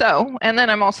 So, and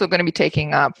then I'm also going to be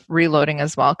taking up reloading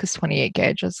as well, because 28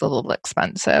 gauge is a little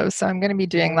expensive. So I'm going to be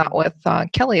doing that with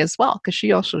Kelly as well, because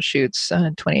she also shoots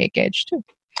 28 gauge too.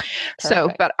 Perfect.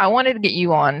 So, but I wanted to get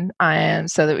you on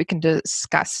and so that we can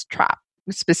discuss trap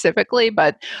specifically,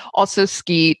 but also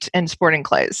skeet and sporting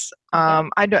clays.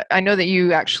 I know that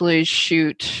you actually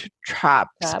shoot trap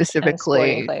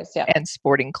specifically and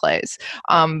sporting clays.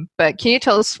 But can you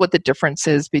tell us what the difference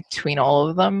is between all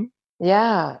of them?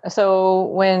 Yeah. So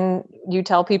when you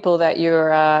tell people that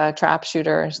you're a trap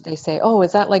shooter, they say, oh,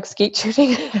 is that like skeet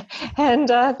shooting? And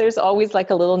there's always like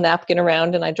a little napkin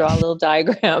around, and I draw a little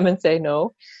diagram and say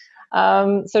no.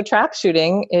 So trap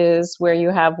shooting is where you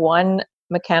have one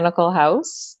mechanical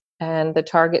house and the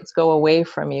targets go away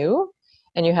from you,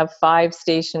 and you have 5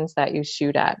 stations that you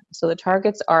shoot at. So the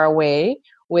targets are away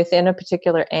within a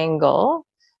particular angle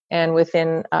and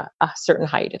within a certain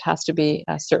height. It has to be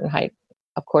a certain height.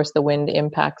 Of course, the wind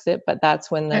impacts it, but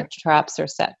that's when the traps are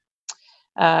set.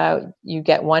 You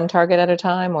get 1 target at a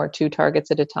time or 2 targets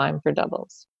at a time for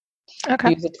doubles.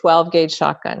 Okay. Use a 12 gauge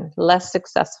shotgun. Less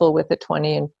successful with a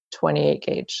 20 and 28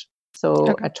 gauge.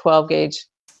 So a 12 gauge.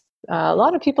 A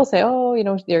lot of people say, oh,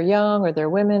 they're young or they're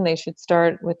women, they should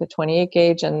start with a 28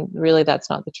 gauge. And really, that's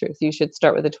not the truth. You should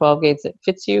start with a 12 gauge that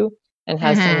fits you and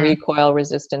has some recoil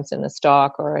resistance in the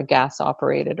stock, or a gas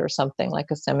operated or something like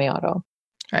a semi-auto.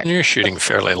 Right. And you're shooting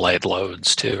fairly light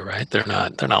loads too, right? They're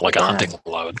not like a hunting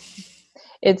load.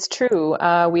 It's true.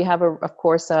 We have of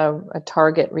course a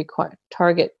target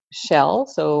shell.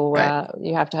 So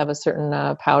you have to have a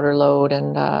certain powder load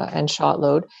and shot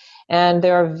load. And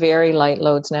there are very light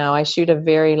loads now. I shoot a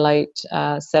very light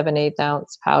 7/8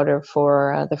 ounce powder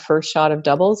for the first shot of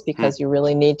doubles, because you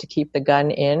really need to keep the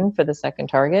gun in for the second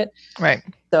target. Right.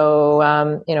 So,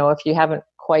 if you haven't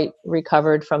quite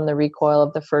recovered from the recoil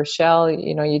of the first shell,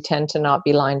 you tend to not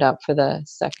be lined up for the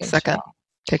second shell.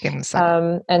 Taking the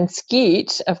second. And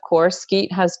skeet, of course,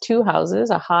 skeet has 2 houses,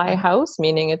 a high house,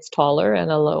 meaning it's taller,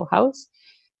 and a low house.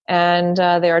 And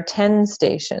there are 10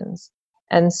 stations.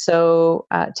 And so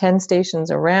 10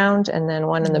 stations around, and then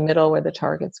 1 in the middle where the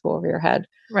targets go over your head.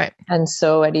 Right. And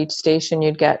so at each station,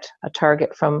 you'd get a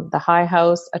target from the high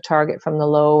house, a target from the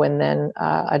low, and then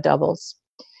a doubles.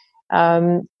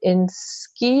 In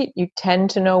skeet, you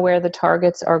tend to know where the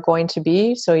targets are going to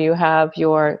be. So you have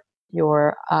your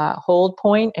hold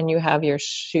point and you have your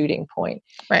shooting point.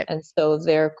 Right. And so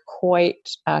they're quite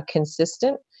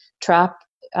consistent.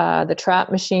 the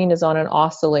trap machine is on an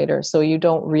oscillator, so you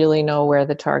don't really know where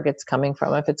the target's coming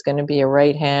from, if it's going to be a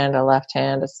right hand, a left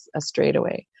hand, a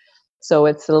straightaway. So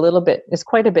it's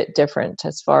quite a bit different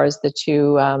as far as the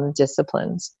two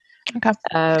disciplines. Okay.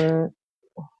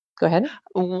 Go ahead.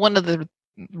 One of the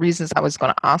reasons I was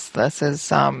going to ask this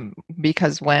is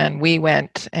because when we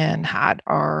went and had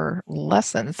our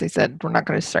lessons, they said, we're not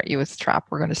going to start you with trap,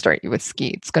 we're going to start you with ski.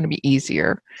 It's going to be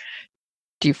easier.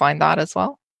 Do you find that as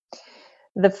well?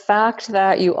 The fact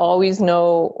that you always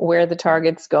know where the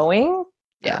target's going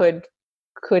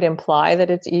could imply that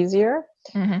it's easier.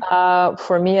 Mm-hmm.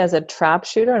 For me, as a trap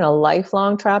shooter and a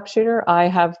lifelong trap shooter, I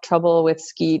have trouble with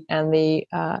skeet and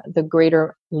the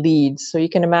greater leads. So you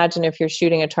can imagine if you're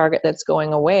shooting a target that's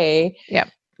going away,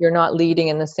 you're not leading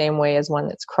in the same way as one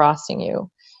that's crossing you.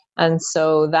 And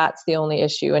so that's the only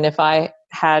issue. And if I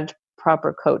had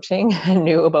proper coaching and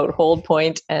knew about hold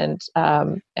point and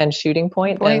shooting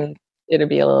point, then it'd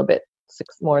be a little bit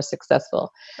more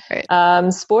successful.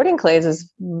 Right. Sporting clays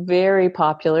is very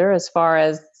popular as far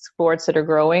as sports that are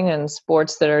growing and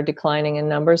sports that are declining in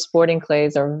numbers. Sporting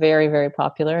clays are very, very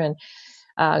popular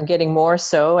and getting more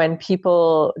so. And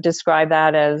people describe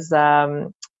that as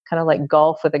kind of like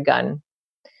golf with a gun.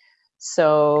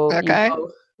 So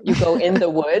you go in the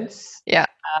woods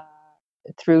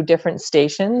through different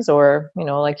stations, or,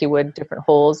 like you would different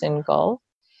holes in golf.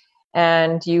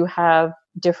 And you have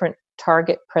different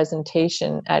target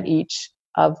presentation at each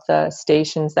of the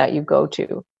stations that you go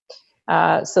to.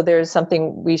 So there's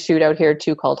something we shoot out here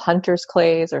too called hunter's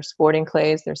clays or sporting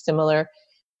clays. They're similar.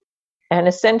 And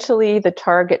essentially the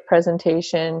target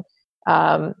presentation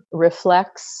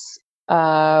reflects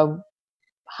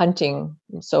hunting.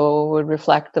 So it would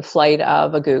reflect the flight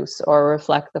of a goose, or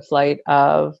reflect the flight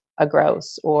of a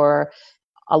grouse, or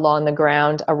along the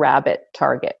ground, a rabbit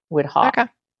target would hop. Okay.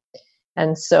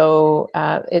 And so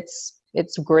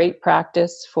it's great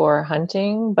practice for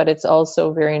hunting, but it's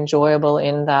also very enjoyable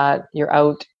in that you're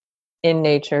out in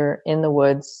nature, in the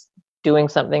woods, doing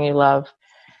something you love.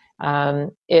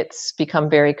 It's become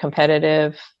very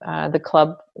competitive. The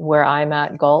club where I'm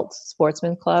at, Galt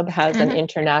Sportsman Club, has an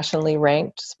internationally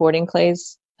ranked sporting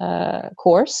clays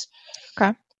course.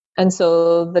 Okay. And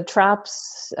so the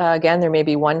traps, again, there may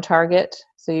be one target.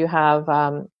 So you have...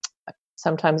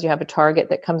 sometimes you have a target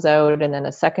that comes out and then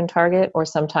a second target, or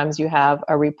sometimes you have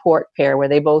a report pair where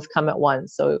they both come at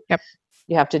once. So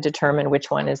you have to determine which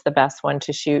one is the best one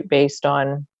to shoot based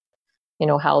on,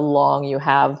 how long you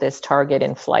have this target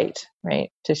in flight,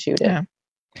 right, to shoot it. Yeah.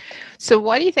 So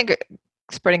why do you think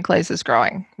sporting clays is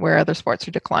growing where other sports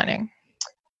are declining?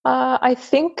 I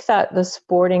think that the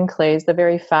sporting clays, the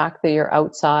very fact that you're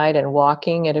outside and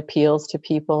walking, it appeals to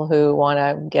people who want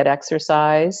to get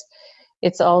exercise.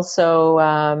 It's also,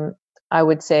 I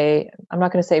would say, I'm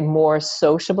not going to say more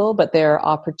sociable, but there are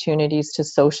opportunities to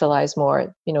socialize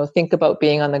more. Think about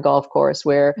being on the golf course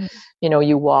where,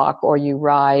 you walk or you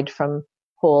ride from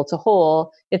hole to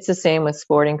hole. It's the same with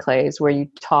sporting clays where you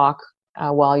talk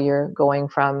while you're going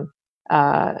from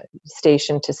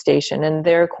station to station. And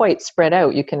they're quite spread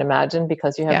out, you can imagine,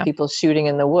 because you have people shooting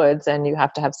in the woods and you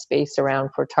have to have space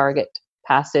around for target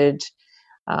passage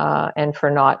and for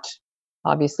not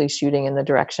obviously shooting in the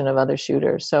direction of other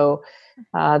shooters. So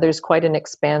there's quite an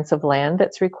expanse of land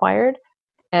that's required.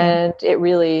 And it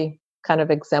really kind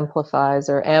of exemplifies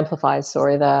or amplifies,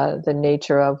 the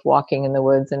nature of walking in the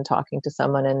woods and talking to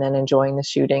someone and then enjoying the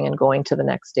shooting and going to the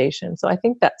next station. So I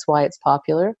think that's why it's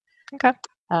popular. Okay.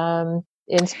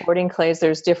 In sporting clays,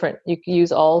 there's different, you can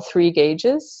use all three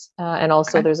gauges. And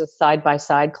also there's a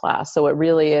side-by-side class. So it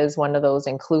really is one of those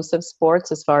inclusive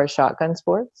sports as far as shotgun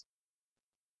sports.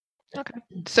 Okay.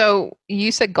 So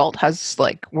you said Galt has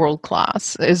like world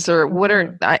class. Is there,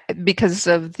 because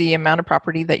of the amount of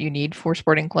property that you need for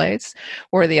sporting clays,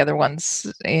 or the other ones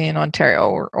in Ontario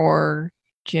or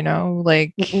No,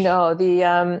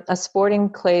 a sporting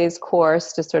clays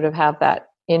course to sort of have that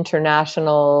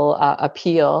international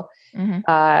appeal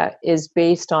is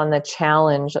based on the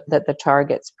challenge that the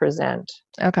targets present.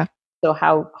 Okay. So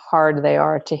how hard they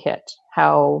are to hit,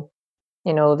 how,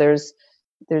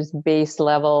 there's base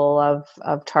level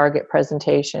of target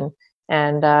presentation,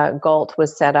 and Galt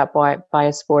was set up by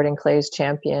a sporting clays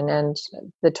champion, and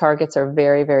the targets are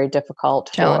very, very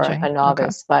difficult for a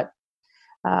novice. Okay.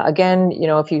 But again,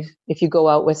 if you go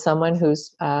out with someone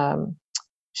who's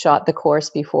shot the course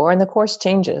before, and the course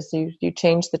changes, you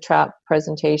change the trap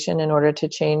presentation in order to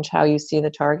change how you see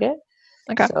the target.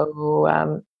 Okay.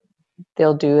 So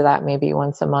they'll do that maybe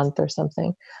once a month or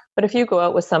something. But if you go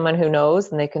out with someone who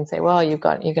knows, and they can say, well, you're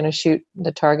going to shoot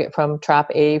the target from trap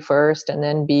A first and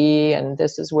then B, and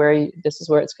this is where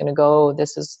it's going to go.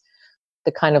 This is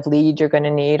the kind of lead you're going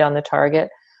to need on the target.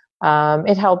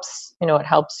 It helps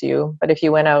you. But if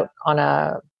you went out on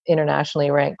a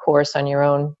internationally ranked course on your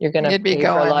own, you're going to pay for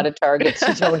a lot of targets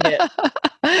you don't hit.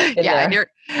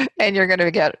 And you're going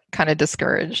to get kind of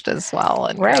discouraged as well.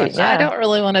 And right, I don't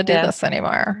really want to do this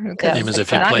anymore. Same as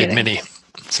if you played mini.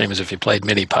 Same as if you played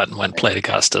mini putt and went played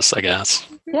Augustus, I guess.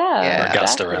 Yeah, or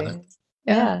Augusta, exactly. rather.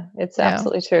 Yeah, it's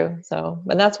absolutely true. So,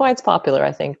 and that's why it's popular,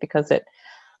 I think, because it's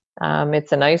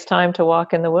a nice time to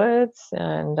walk in the woods,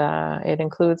 and it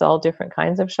includes all different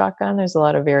kinds of shotgun. There's a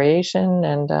lot of variation,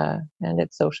 and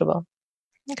it's sociable.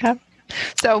 Okay.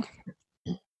 So,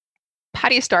 how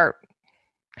do you start?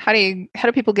 How do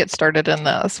people get started in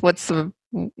this? What do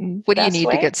you need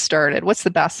to get started? What's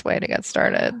the best way to get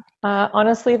started?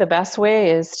 Honestly, the best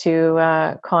way is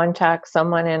to contact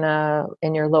someone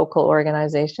in your local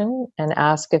organization and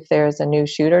ask if there's a new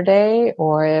shooter day,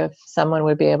 or if someone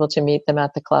would be able to meet them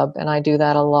at the club. And I do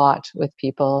that a lot with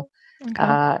people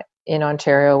in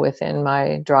Ontario within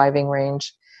my driving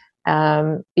range,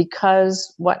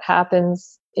 because what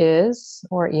happens is,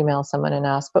 or email someone and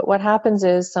ask, but what happens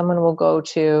is someone will go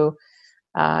to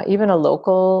even a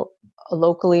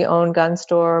locally owned gun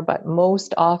store, but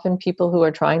most often people who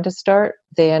are trying to start,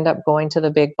 they end up going to the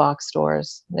big box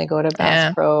stores. They go to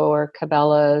Bass Pro or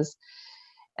Cabela's,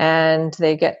 and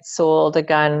they get sold a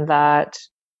gun that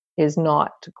is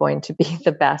not going to be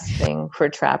the best thing for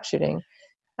trap shooting.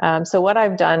 So what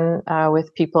I've done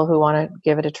with people who want to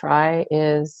give it a try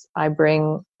is I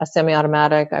bring a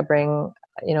semi-automatic, I bring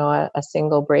a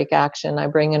single break action, I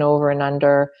bring an over and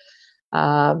under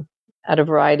at a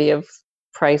variety of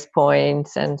price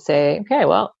points, and say, okay,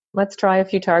 well, let's try a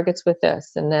few targets with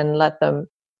this, and then let them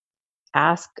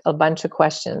ask a bunch of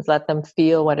questions, let them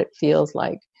feel what it feels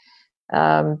like.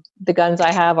 The guns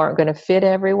I have aren't going to fit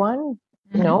everyone,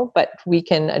 but we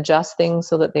can adjust things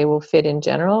so that they will fit in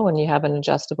general. When you have an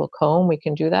adjustable comb, we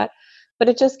can do that. But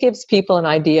it just gives people an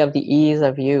idea of the ease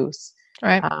of use.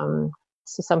 Right.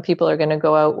 So some people are going to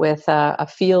go out with a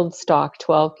field stock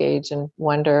 12 gauge and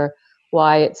wonder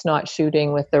why it's not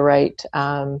shooting with the right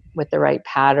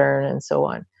pattern and so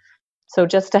on. So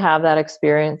just to have that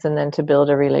experience, and then to build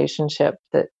a relationship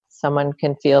that someone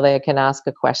can feel they can ask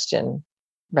a question,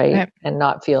 right? And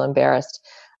not feel embarrassed.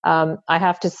 I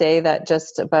have to say that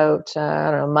just about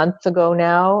a month ago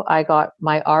now, I got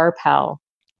my RPAL.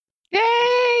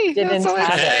 Yay! Didn't That's so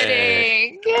have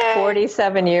exciting. it.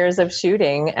 47 years of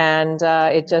shooting, and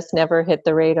it just never hit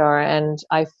the radar. And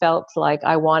I felt like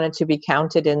I wanted to be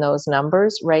counted in those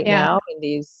numbers right now in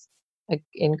these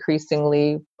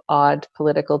increasingly odd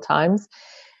political times.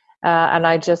 And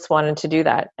I just wanted to do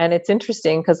that. And it's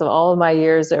interesting because of all of my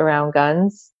years around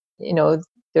guns,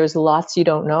 there's lots you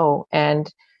don't know. And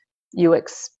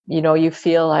you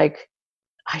feel like,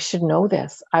 I should know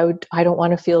this. I don't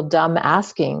want to feel dumb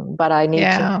asking, but I need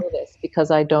to know this because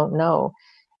I don't know.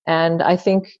 And I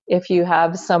think if you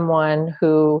have someone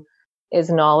who is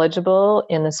knowledgeable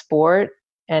in the sport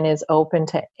and is open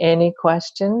to any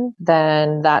question,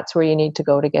 then that's where you need to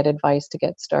go to get advice to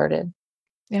get started.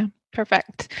 Yeah,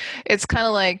 perfect. It's kind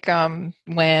of like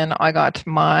when I got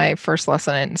my first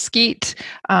lesson in skeet,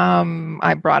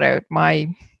 I brought out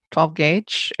my 12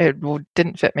 gauge. It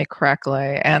didn't fit me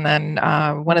correctly. And then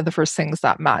one of the first things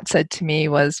that Matt said to me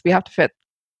was, we have to fit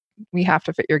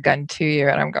your gun to you.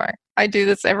 And I'm going, I do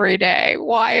this every day.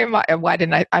 Why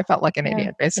didn't I felt like an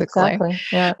idiot, basically. Exactly.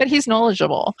 Yeah. But he's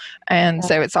knowledgeable. And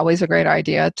so it's always a great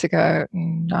idea to go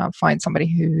and find somebody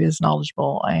who is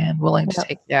knowledgeable and willing to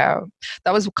take you out.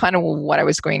 That was kind of what I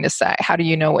was going to say. How do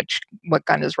you know what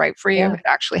gun is right for you? It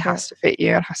actually has to fit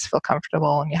you. It has to feel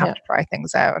comfortable, and you have to try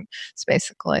things out. It's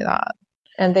basically that.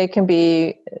 And they can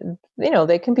be,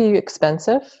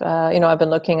 expensive. I've been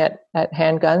looking at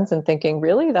handguns and thinking,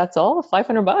 really, that's all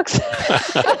 $500?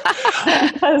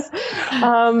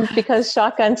 because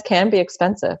shotguns can be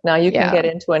expensive. Now you can get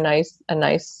into a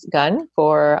nice gun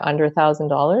for under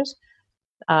 $1,000,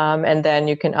 and then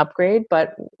you can upgrade.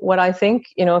 But what I think,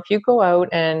 if you go out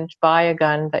and buy a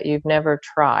gun that you've never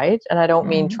tried, and I don't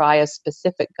mean try a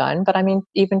specific gun, but I mean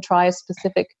even try a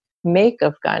specific make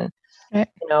of gun. Right.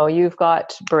 You've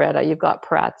got Beretta, you've got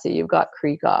Perazzi, you've got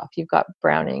Krieghoff, you've got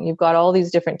Browning, you've got all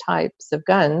these different types of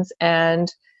guns,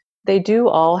 and they do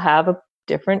all have a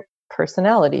different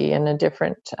personality and a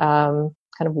different kind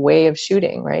of way of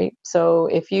shooting, right? So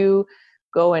if you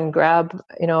go and grab,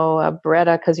 a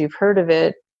Beretta because you've heard of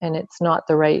it and it's not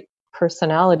the right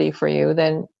personality for you,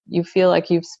 then you feel like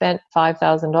you've spent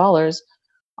 $5,000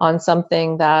 on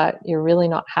something that you're really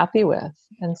not happy with.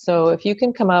 And so if you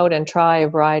can come out and try a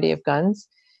variety of guns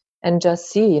and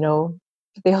just see,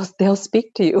 they'll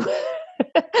speak to you.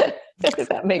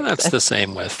 That makes That's sense. the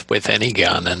same with any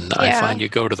gun. And I find you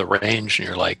go to the range and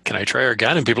you're like, can I try your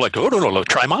gun? And people are like, oh, no,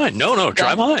 try mine. No,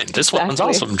 try mine. This one's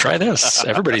awesome. Try this.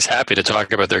 Everybody's happy to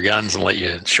talk about their guns and let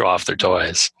you show off their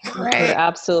toys. You're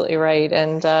absolutely right.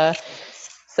 And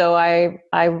so I,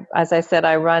 as I said,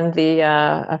 I run the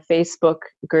a Facebook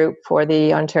group for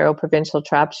the Ontario Provincial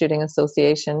Trap Shooting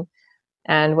Association.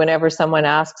 And whenever someone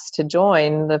asks to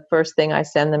join, the first thing I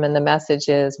send them in the message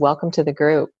is, welcome to the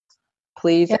group.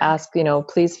 Please ask,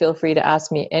 please feel free to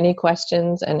ask me any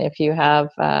questions. And if you have,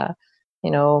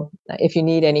 if you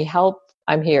need any help,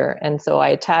 I'm here. And so I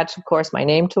attach, of course, my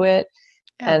name to it.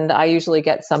 Yeah. And I usually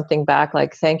get something back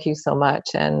like, thank you so much.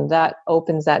 And that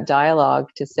opens that dialogue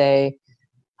to say,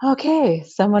 okay,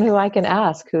 someone who I can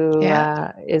ask who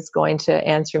is going to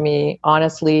answer me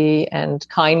honestly and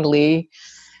kindly.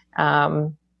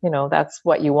 That's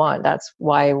what you want. That's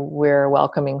why we're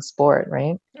welcoming sport,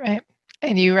 right? Right.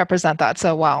 And you represent that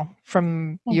so well.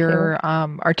 From your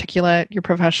articulate, you're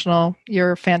professional,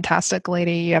 you're a fantastic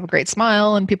lady. You have a great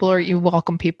smile, and you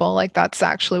welcome people. Like, that's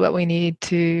actually what we need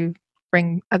to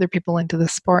bring other people into the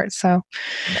sport. So,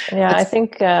 yeah, I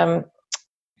think when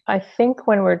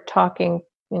we're talking,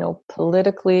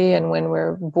 politically, and when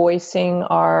we're voicing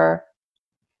our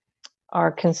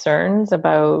concerns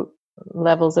about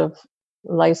levels of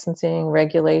licensing,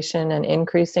 regulation, and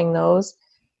increasing those,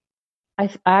 I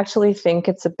actually think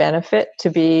it's a benefit to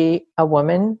be a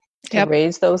woman to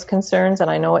raise those concerns.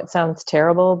 And I know it sounds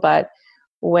terrible, but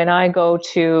when I go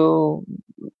to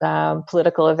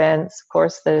political events, of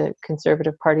course, the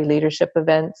Conservative Party leadership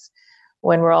events,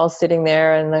 when we're all sitting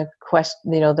there and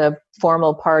the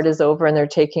formal part is over and they're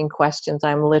taking questions,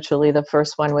 I'm literally the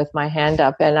first one with my hand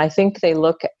up. And I think they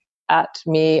look at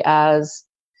me as,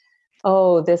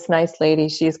 oh, this nice lady,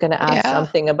 she's going to ask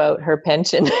something about her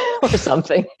pension or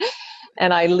something.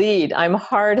 And I lead. I'm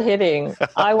hard hitting.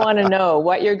 I want to know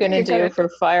what you're going to do for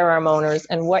firearm owners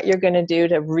and what you're going to do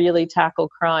to really tackle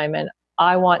crime. And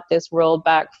I want this rolled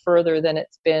back further than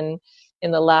it's been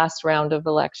in the last round of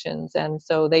elections. And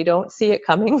so they don't see it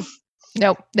coming.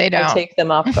 Nope, they don't. I take them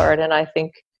off guard. And I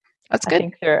think that's good. I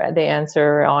think they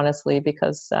answer honestly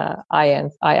because I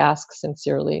ask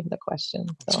sincerely the question.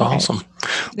 So. That's awesome.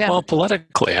 Yeah. Well,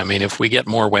 politically, I mean, if we get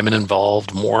more women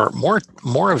involved,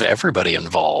 more of everybody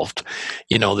involved,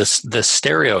 this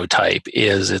stereotype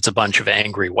is it's a bunch of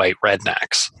angry white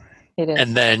rednecks. It is.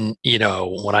 And then,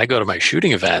 when I go to my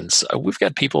shooting events, we've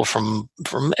got people from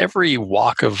every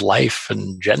walk of life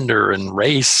and gender and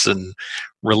race and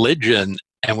religion.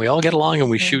 And we all get along and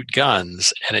we shoot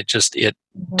guns, and it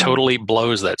totally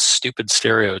blows that stupid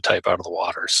stereotype out of the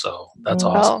water. So that's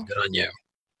awesome. Good on you.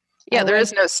 Yeah, there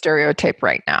is no stereotype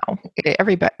right now.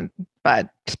 Everybody, but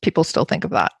people still think of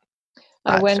that.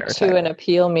 I went to an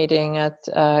appeal meeting at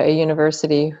a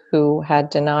university who had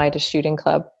denied a shooting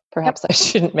club. Perhaps I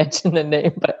shouldn't mention the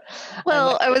name, but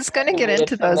I was going to get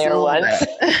into those a little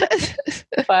bit.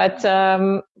 But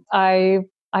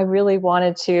I really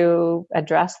wanted to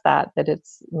address that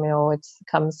it's, it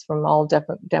comes from all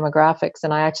demographics.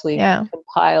 And I actually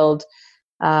compiled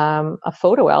a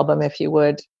photo album, if you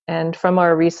would. And from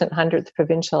our recent 100th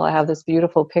provincial, I have this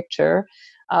beautiful picture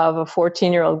of a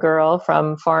 14-year-old girl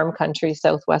from farm country,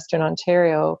 southwestern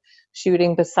Ontario,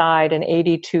 shooting beside an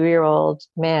 82-year-old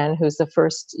man who's the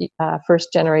first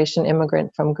generation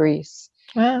immigrant from Greece.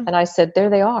 Wow. And I said, there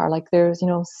they are, like there's,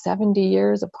 70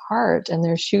 years apart, and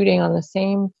they're shooting on the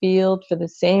same field for the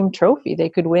same trophy. They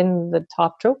could win the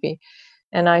top trophy.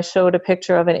 And I showed a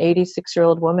picture of an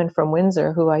 86-year-old woman from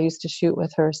Windsor who I used to shoot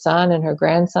with her son and her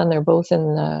grandson. They're both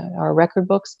in our record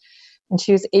books. And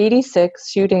she was 86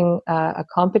 shooting a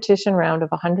competition round of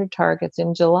 100 targets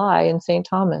in July in St.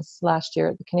 Thomas last year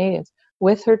at the Canadians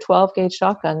with her 12-gauge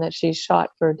shotgun that she's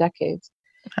shot for decades.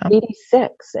 Wow.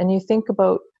 86. And you think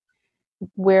about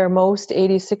where most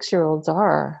 86-year-olds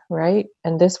are, right?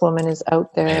 And this woman is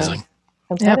out there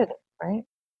competitive, right?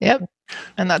 Yep.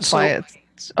 And that's why it's...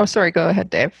 Oh, sorry. Go ahead,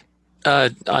 Dave.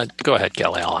 Go ahead,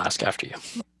 Kelly. I'll ask after you.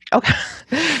 Okay.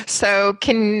 So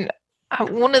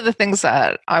one of the things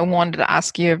that I wanted to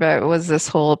ask you about was this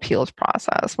whole appeals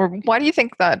process. Why do you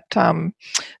think that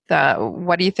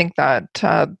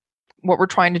what we're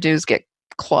trying to do is get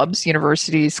clubs,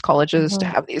 universities, colleges to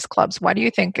have these clubs? Why do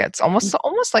you think it's almost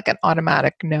like an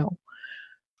automatic no?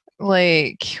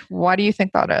 Like, why do you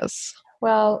think that is?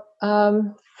 Well,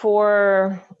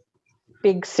 for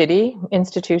big city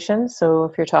institutions, so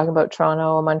if you're talking about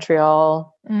Toronto,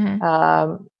 Montreal,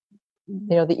 the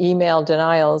email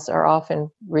denials are often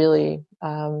really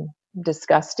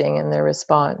disgusting in their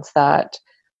response, that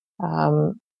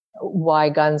why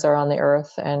guns are on the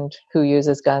earth and who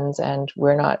uses guns, and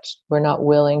we're not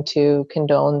willing to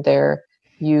condone their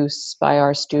use by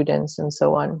our students and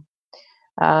so on.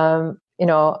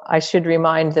 I should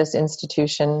remind this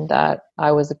institution that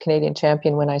I was a Canadian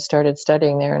champion when I started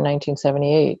studying there in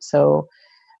 1978. So,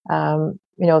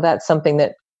 that's something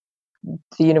that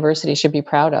the university should be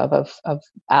proud of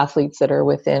athletes that are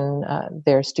within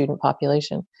their student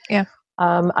population. Yeah.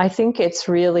 I think it's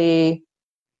really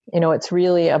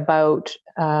about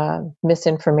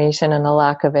misinformation and a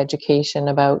lack of education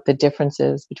about the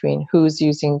differences between who's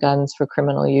using guns for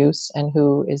criminal use and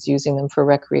who is using them for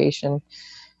recreation.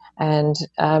 And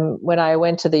when I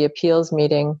went to the appeals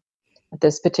meeting at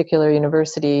this particular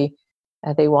university,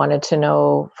 they wanted to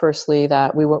know, firstly,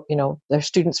 that their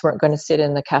students weren't going to sit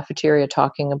in the cafeteria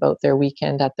talking about their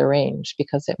weekend at the range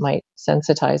because it might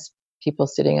sensitize people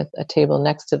sitting at a table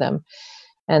next to them.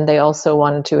 And they also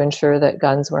wanted to ensure that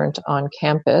guns weren't on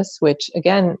campus, which,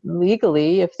 again,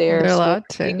 legally, if they're allowed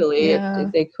to, legally,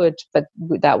 they could. But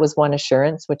that was one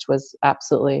assurance, which was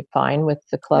absolutely fine with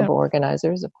the club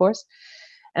organizers, of course.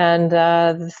 And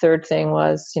the third thing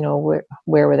was,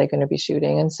 where were they going to be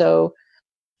shooting? And so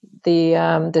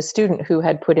the student who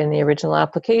had put in the original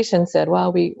application said,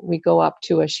 well, we go up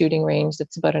to a shooting range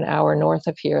that's about an hour north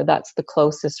of here. That's the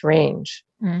closest range.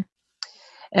 Mm.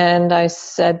 And I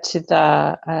said to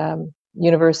the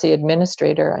university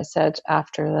administrator, I said,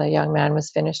 after the young man was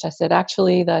finished, I said,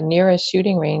 actually, the nearest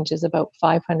shooting range is about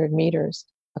 500 meters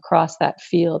across that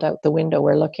field out the window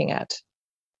we're looking at,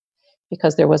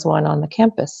 because there was one on the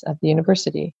campus of the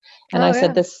university. And I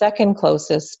said, the second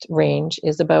closest range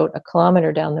is about 1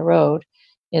 kilometer down the road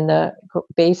in the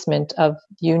basement of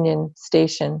Union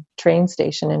Station, train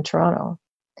station in Toronto.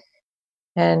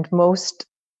 And most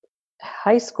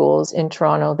high schools in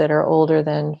Toronto that are older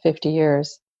than 50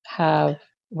 years have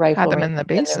rifle them in the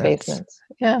basements.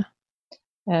 Yeah.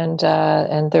 And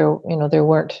there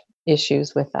weren't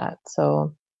issues with that.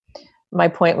 So my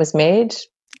point was made,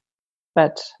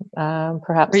 but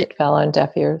perhaps it fell on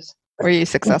deaf ears. Were you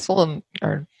successful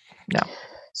or no?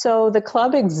 So the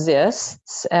club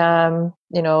exists, a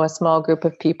small group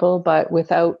of people, but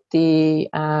without the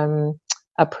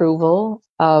approval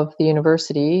of the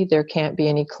university, there can't be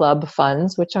any club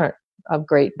funds, which aren't of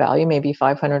great value, maybe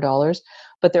 $500,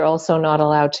 but they're also not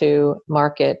allowed to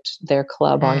market their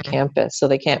club on campus. So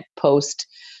they can't post,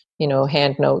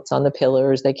 hand notes on the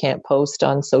pillars. They can't post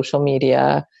on social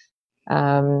media.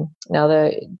 Now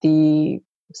the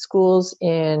schools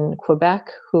in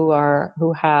Quebec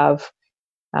who have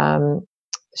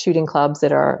shooting clubs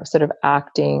that are sort of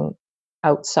acting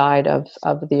outside of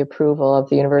the approval of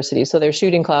the university. So they're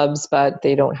shooting clubs, but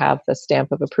they don't have the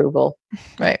stamp of approval.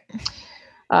 Right.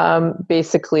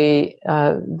 Basically,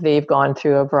 they've gone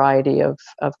through a variety of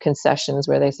concessions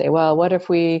where they say, well, what if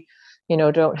we,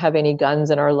 don't have any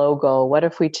guns in our logo? What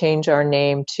if we change our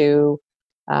name to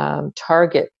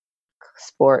Target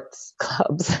Sports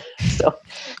Clubs? So,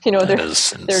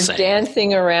 they're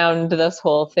dancing around this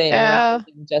whole thing, rather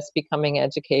than just becoming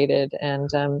educated. And,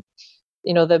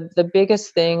 the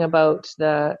biggest thing about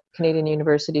the Canadian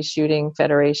University Shooting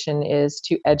Federation is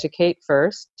to educate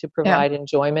first, to provide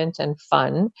enjoyment and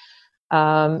fun.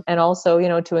 And also,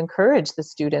 to encourage the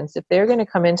students, if they're going to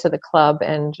come into the club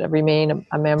and remain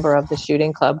a member of the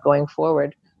shooting club going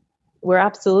forward, we're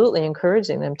absolutely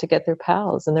encouraging them to get their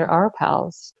pals, and there are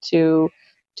pals, to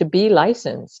be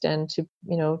licensed and to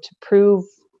prove,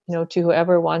 to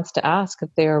whoever wants to ask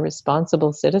that they are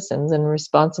responsible citizens and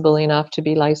responsible enough to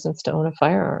be licensed to own a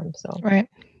firearm. So right.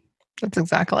 That's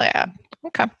exactly it.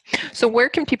 Okay. So where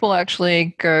can people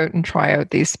actually go and try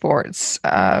out these sports?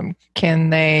 Can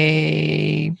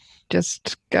they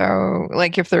just go,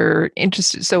 like, if they're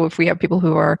interested? So if we have people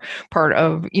who are part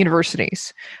of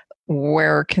universities,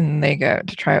 where can they go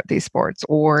to try out these sports?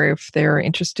 Or if they're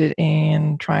interested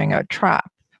in trying out trap,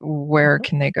 where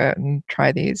can they go and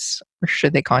try these? Or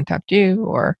should they contact you?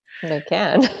 Or they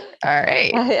can. All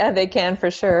right. Yeah, they can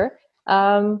for sure.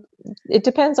 It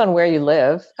depends on where you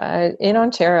live. In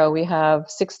Ontario, we have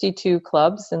 62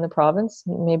 clubs in the province,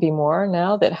 maybe more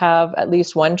now, that have at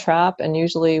least one trap. And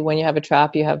usually when you have a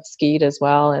trap, you have skeet as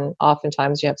well. And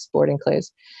oftentimes you have sporting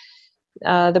clays.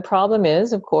 The problem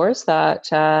is, of course, that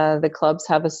the clubs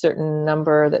have a certain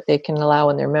number that they can allow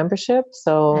in their membership.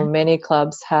 So many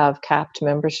clubs have capped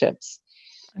memberships.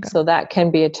 Okay. So that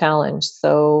can be a challenge.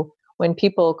 So when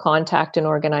people contact an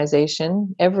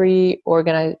organization, every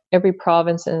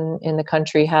province in the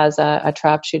country has a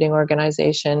trap shooting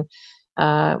organization.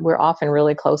 We're often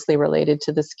really closely related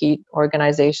to the skeet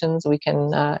organizations. We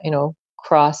can,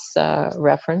 cross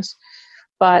reference.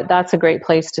 But that's a great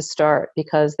place to start,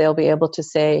 because they'll be able to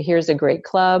say, here's a great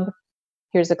club.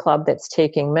 Here's a club that's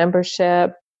taking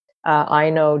membership.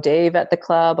 I know Dave at the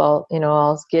club.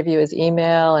 I'll give you his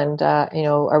email and,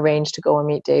 arrange to go and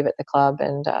meet Dave at the club.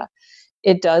 And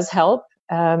it does help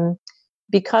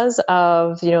because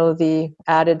of, the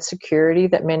added security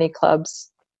that many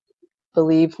clubs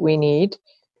believe we need.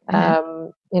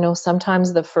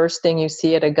 Sometimes the first thing you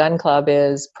see at a gun club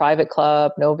is private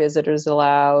club, no visitors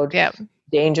allowed,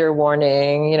 danger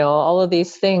warning, all of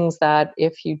these things that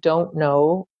if you don't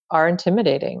know are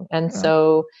intimidating. And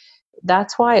so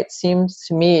that's why it seems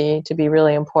to me to be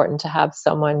really important to have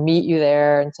someone meet you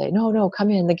there and say, no, come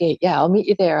in the gate. Yeah, I'll meet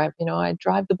you there. I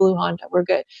drive the blue Honda. We're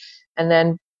good. And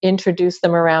then introduce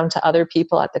them around to other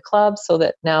people at the club so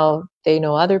that now they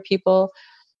know other people,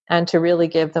 and to really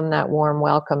give them that warm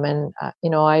welcome. And,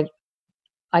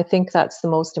 I think that's the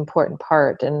most important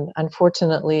part. And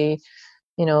unfortunately,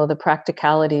 the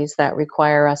practicalities that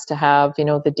require us to have,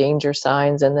 the danger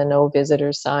signs and the no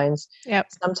visitors signs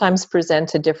sometimes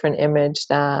present a different image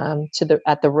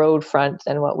at the road front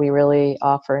than what we really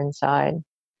offer inside.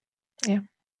 Yeah.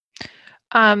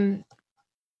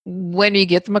 When you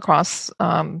get them across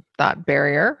that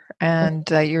barrier and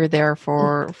you're there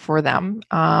for them,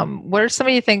 what are some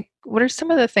of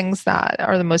the things that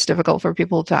are the most difficult for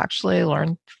people to actually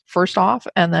learn first off,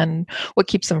 and then what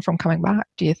keeps them from coming back,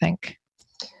 do you think?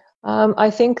 I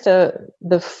think the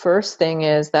first thing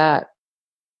is that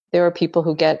there are people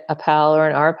who get a PAL or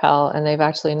an RPAL and they've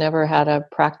actually never had a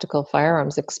practical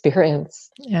firearms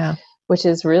experience. Yeah, which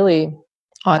is really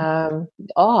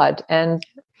odd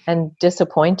and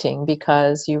disappointing,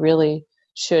 because you really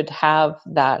should have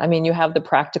that. I mean, you have the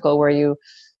practical where you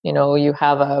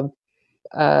have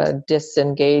a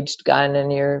disengaged gun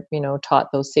and you're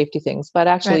taught those safety things, but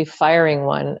actually firing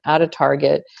one at a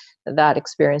target, that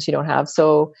experience you don't have.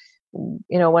 So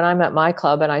when I'm at my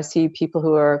club and I see people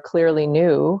who are clearly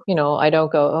new, I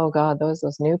don't go, oh God, those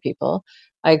new people.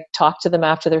 I talk to them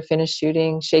after they're finished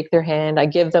shooting, shake their hand. I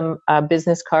give them a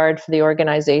business card for the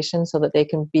organization so that they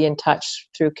can be in touch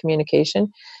through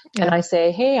communication. Yeah. And I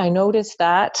say, hey, I noticed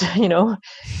that, and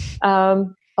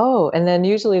then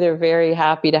usually they're very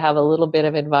happy to have a little bit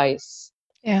of advice.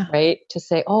 Yeah. Right. To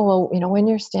say, oh, well, when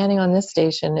you're standing on this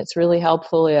station, it's really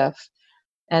helpful if,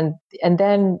 and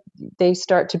then they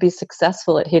start to be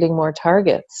successful at hitting more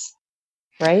targets.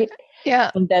 Right.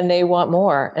 Yeah. And then they want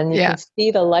more. And you can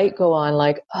see the light go on,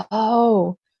 like,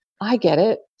 oh, I get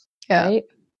it. Yeah. Right.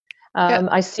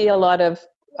 I see a lot of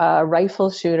rifle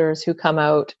shooters who come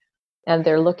out and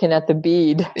they're looking at the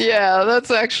bead. Yeah, that's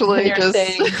actually just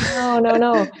saying,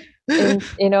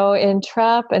 no. In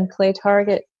trap and clay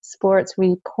target sports,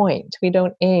 we point, we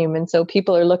don't aim. And so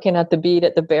people are looking at the bead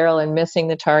at the barrel and missing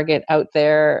the target out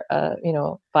there,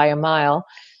 by a mile.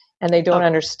 And they don't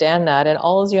understand that. And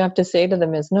all you have to say to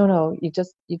them is, no, you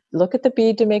look at the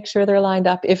bead to make sure they're lined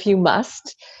up if you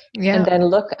must. Yeah. And then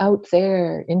look out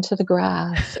there into the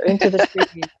grass or into the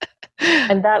tree.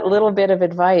 And that little bit of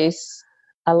advice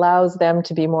allows them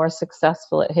to be more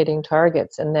successful at hitting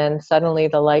targets. And then suddenly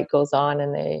the light goes on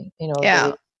and they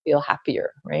feel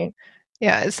happier, right?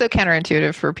 Yeah, it's so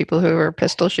counterintuitive for people who are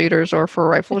pistol shooters or for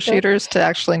rifle shooters to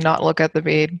actually not look at the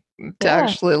bead, to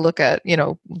actually look at,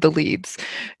 the leads.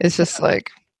 It's just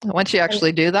like, once you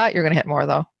actually do that, you're going to hit more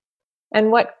though. And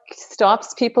what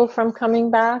stops people from coming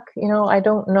back? I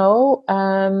don't know.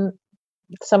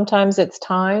 Sometimes it's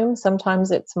time,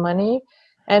 sometimes it's money,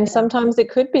 and sometimes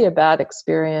it could be a bad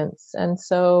experience. And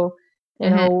so,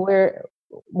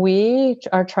 we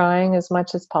are trying as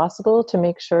much as possible to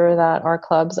make sure that our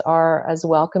clubs are as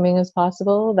welcoming as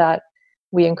possible, that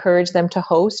we encourage them to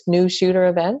host new shooter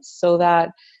events so that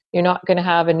you're not going to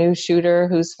have a new shooter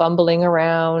who's fumbling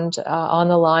around on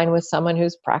the line with someone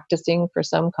who's practicing for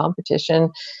some competition,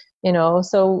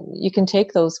 so you can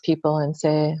take those people and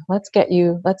say, let's get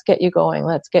you going.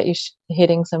 Let's get you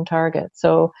hitting some targets.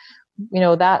 So,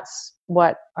 that's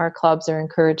what our clubs are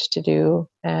encouraged to do.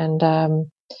 And,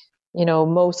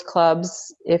 most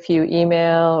clubs, if you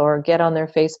email or get on their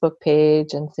Facebook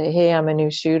page and say, hey, I'm a new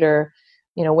shooter,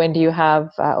 when do you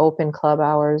have open club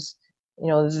hours?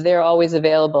 They're always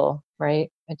available, right?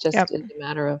 It just is a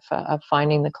matter of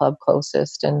finding the club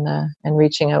closest and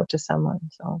reaching out to someone.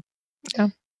 So, yeah.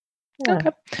 Okay.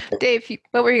 Dave,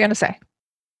 what were you going to say?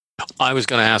 I was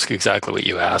going to ask exactly what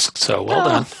you asked, so well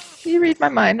done. You read my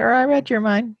mind, or I read your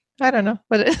mind. I don't know.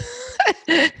 One of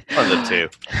the two.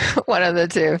 One of the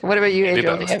two. What about you,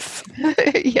 Adriel?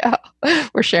 Yeah,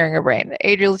 we're sharing a brain.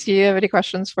 Adriel, do you have any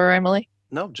questions for Emily?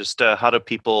 No, just how do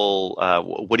people,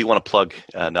 what do you want to plug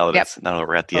now that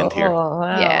we're at the end here?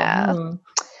 Wow. Yeah.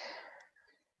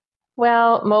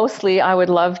 Well, mostly I would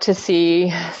love to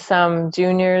see some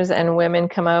juniors and women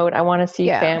come out. I want to see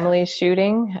family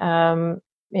shooting.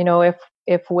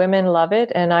 If women love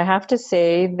it, and I have to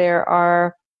say there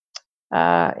are,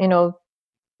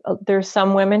 there's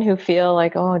some women who feel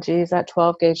like, oh, geez, that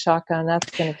 12 gauge shotgun, that's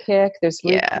going to kick. There's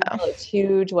recoil, it's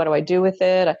huge. What do I do with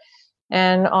it?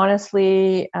 And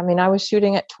honestly, I mean, I was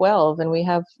shooting at 12, and we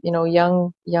have,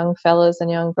 young fellas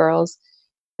and young girls.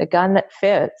 The gun that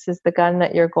fits is the gun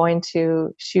that you're going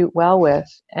to shoot well with.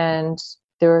 And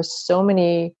there are so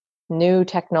many new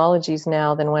technologies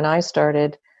now than when I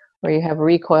started, where you have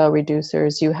recoil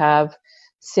reducers, you have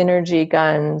synergy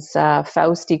guns,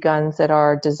 Fausti guns that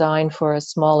are designed for a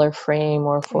smaller frame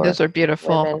or for those are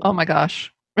beautiful. women. Oh my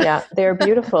gosh. Yeah, they're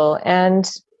beautiful. And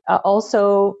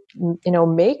also,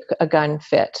 make a gun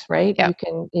fit, right? Yeah.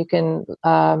 You can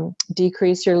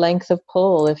decrease your length of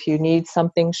pull if you need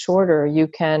something shorter. You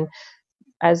can,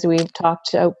 as we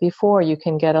talked about before, you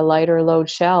can get a lighter load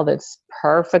shell that's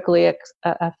perfectly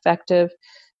effective,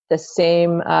 the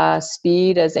same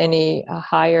speed as any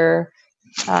higher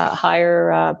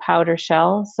powder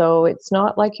shell. So it's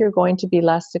not like you're going to be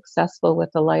less successful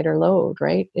with a lighter load,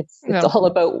 right? It's all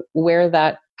about where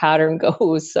that pattern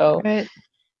goes. So. Right.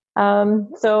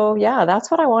 So yeah,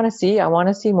 that's what I want to see. I want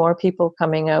to see more people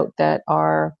coming out that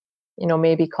are,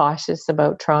 maybe cautious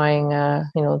about trying,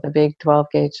 the big 12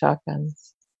 gauge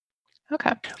shotguns.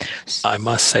 Okay. I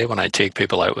must say, when I take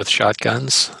people out with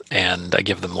shotguns and I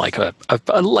give them like a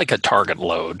target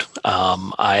load,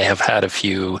 I have had a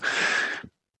few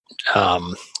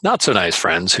not so nice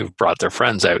friends who've brought their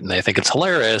friends out, and they think it's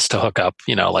hilarious to hook up,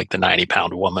 like the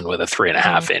 90-pound woman with a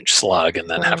 3.5 inch slug and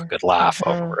then have a good laugh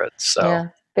over it. So. Yeah.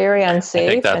 Very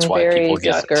unsafe and very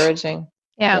discouraging.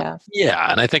 Yeah,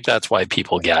 and I think that's why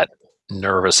people get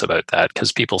nervous about that,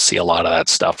 because people see a lot of that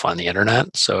stuff on the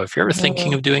internet. So if you're ever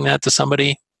thinking of doing that to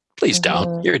somebody, please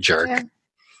don't. You're a jerk.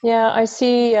 Yeah, I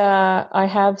see. I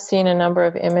have seen a number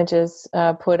of images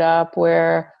put up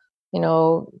where,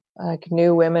 like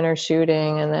new women are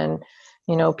shooting, and then,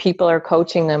 people are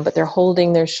coaching them, but they're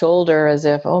holding their shoulder as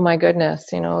if, oh my goodness,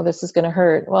 this is going to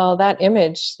hurt. Well, that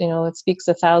image, it speaks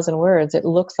 1,000 words. It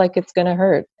looks like it's going to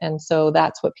hurt. And so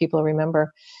that's what people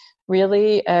remember.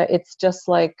 Really, it's just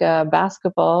like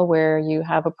basketball, where you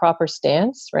have a proper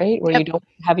stance, right? Where you don't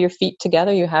have your feet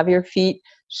together, you have your feet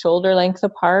shoulder length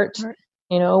apart,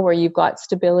 where you've got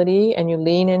stability, and you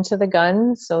lean into the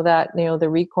gun so that, the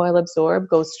recoil absorb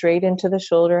goes straight into the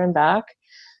shoulder and back.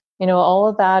 All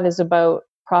of that is about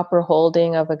proper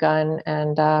holding of a gun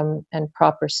and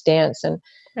proper stance. And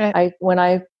when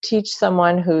I teach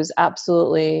someone who's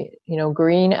absolutely,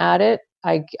 green at it,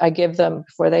 I give them,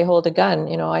 before they hold a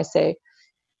gun, I say,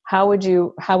 how would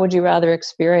you rather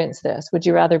experience this? Would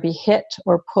you rather be hit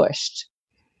or pushed?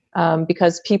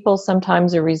 Because people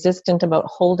sometimes are resistant about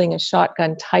holding a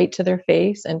shotgun tight to their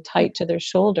face and tight to their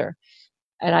shoulder.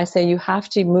 And I say, you have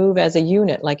to move as a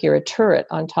unit, like you're a turret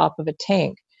on top of a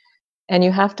tank. And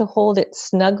you have to hold it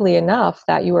snugly enough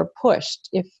that you are pushed.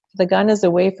 If the gun is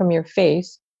away from your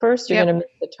face, first, you're going to miss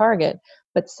the target.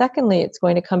 But secondly, it's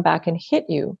going to come back and hit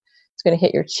you. It's going to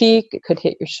hit your cheek. It could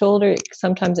hit your shoulder.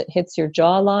 Sometimes it hits your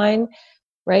jawline,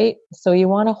 right? So you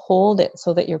want to hold it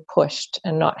so that you're pushed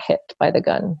and not hit by the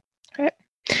gun. Right.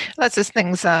 That's just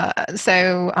things.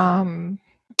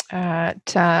 At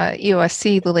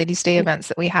USC, the Ladies' Day events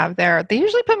that we have there, they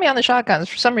usually put me on the shotguns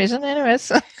for some reason,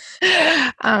 anyways.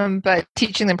 But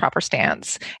teaching them proper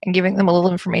stance and giving them a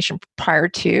little information prior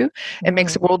to, it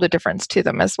makes a world of difference to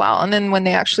them as well. And then when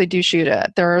they actually do shoot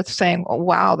it, they're saying, oh,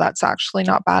 wow, that's actually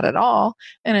not bad at all.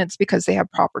 And it's because they have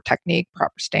proper technique,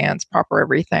 proper stance, proper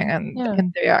everything.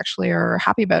 And they actually are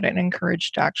happy about it and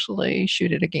encouraged to actually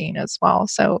shoot it again as well.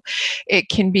 So it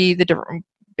can be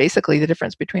basically the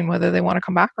difference between whether they want to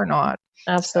come back or not.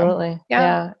 Absolutely. So,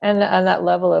 yeah. And that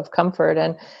level of comfort.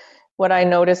 And what I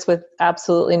notice with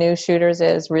absolutely new shooters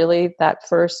is really that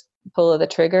first pull of the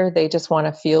trigger, they just want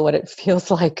to feel what it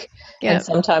feels like. Yeah. And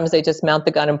sometimes they just mount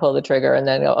the gun and pull the trigger and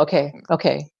then go, okay,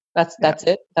 that's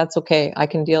it. That's okay. I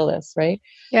can deal this. Right.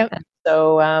 Yeah.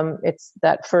 So it's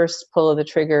that first pull of the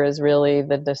trigger is really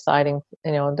the deciding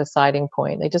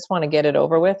point. They just want to get it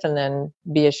over with and then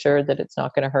be assured that it's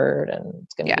not going to hurt and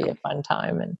it's going to be a fun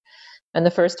time. And the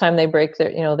first time they break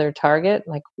their target,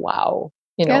 like, wow,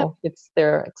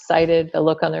 they're excited, the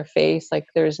look on their face, like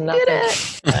there's nothing.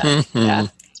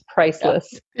 It's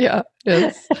priceless. Yeah, it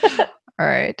is. All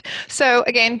right. So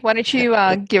again, why don't you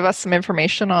give us some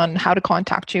information on how to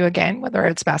contact you again, whether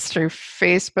it's best through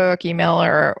Facebook, email,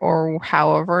 or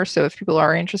however. So if people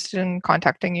are interested in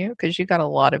contacting you, because you got a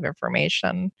lot of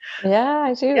information. Yeah,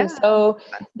 I do. Yeah. So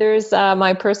there's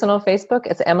my personal Facebook.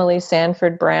 It's Emily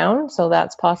Sanford Brown. So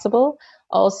that's possible.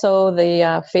 Also,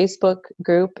 the Facebook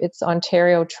group, it's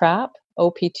Ontario Trap,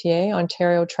 OPTA,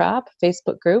 Ontario Trap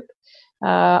Facebook group.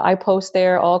 I post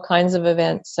there all kinds of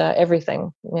events,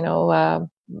 everything,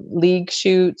 league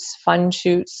shoots, fun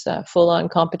shoots, full-on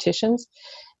competitions.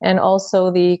 And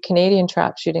also the Canadian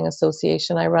Trap Shooting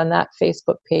Association. I run that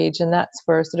Facebook page, and that's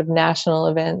for sort of national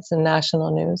events and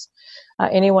national news.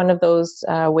 Any one of those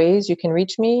ways you can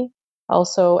reach me.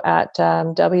 Also at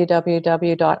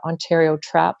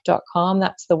www.ontariotrap.com.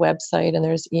 That's the website, and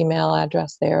there's email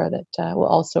address there that will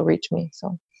also reach me.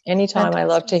 So anytime, I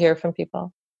love to hear from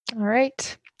people. All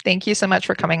right. Thank you so much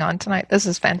for coming on tonight. This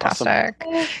is fantastic.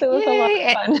 Awesome. Yes, it was a lot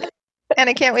of fun. And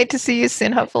I can't wait to see you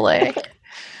soon, hopefully.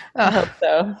 I hope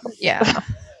so. Yeah.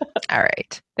 All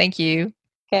right. Thank you.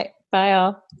 Okay. Bye,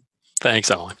 all.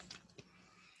 Thanks, Emily.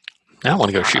 Now I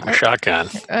want to go shoot my shotgun.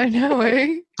 I know,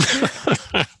 eh?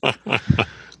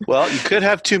 Well, you could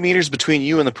have 2 meters between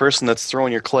you and the person that's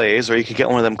throwing your clays, or you could get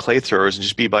one of them clay throwers and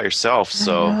just be by yourself.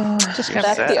 So that's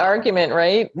the argument,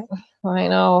 right? I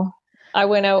know. I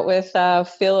went out with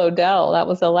Phil O'Dell. That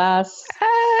was the last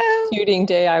shooting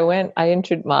day I went. I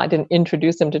didn't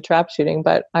introduce him to trap shooting,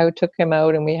 but I took him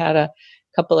out and we had a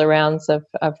couple of rounds of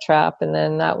trap. And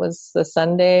then that was the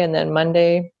Sunday. And then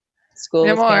Monday, school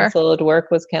was canceled,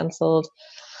 work was canceled.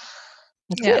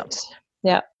 That's it.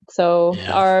 Yeah. So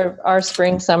our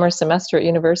spring, summer semester at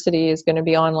university is going to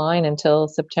be online until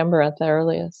September at the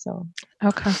earliest. So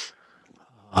okay.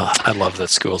 I love that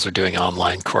schools are doing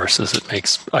online courses. It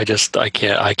makes I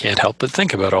can't help but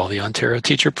think about all the Ontario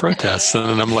teacher protests,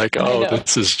 and I'm like, oh,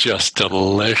 this is just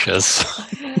delicious.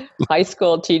 High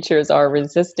school teachers are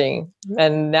resisting,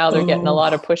 and now they're getting a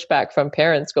lot of pushback from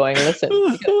parents going, listen,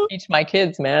 you gotta teach my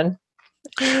kids, man.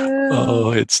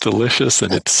 Oh, it's delicious,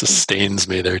 and it sustains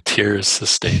me. Their tears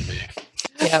sustain me.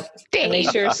 Yep. And they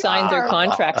sure signed their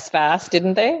contracts fast,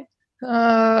 didn't they?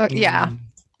 Yeah.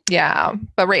 Yeah,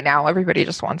 but right now everybody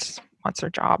just wants their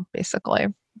job,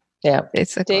 basically. Yeah,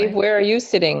 basically. Dave, where are you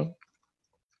sitting?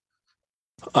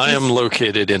 I am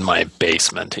located in my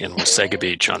basement in Wasaga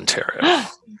Beach, Ontario.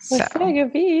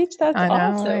 Wasaga Beach, that's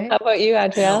awesome. Right? How about you,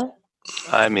 Adriel?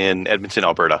 I'm in Edmonton,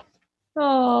 Alberta.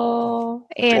 Oh,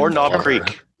 or Knob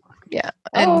Creek. Yeah.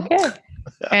 And, okay.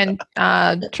 And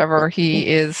Trevor, he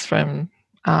is from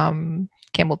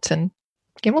Campbellton,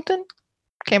 Brunswick.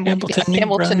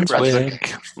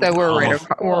 So we're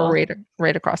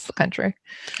right across the country.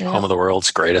 Yeah. Home of the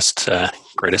world's greatest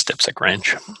dipstick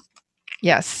range.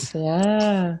 Yes.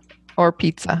 Yeah. Or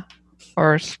pizza.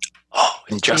 Or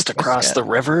and just across the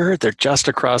river, they're just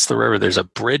across the river. There's a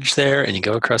bridge there, and you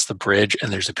go across the bridge,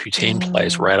 and there's a poutine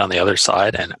place right on the other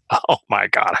side. And oh my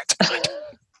god,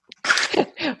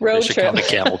 road trip. Come to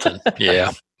Campbellton.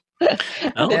 Yeah. They're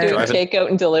doing takeout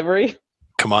and delivery.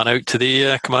 Come on out to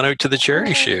the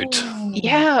charity shoot.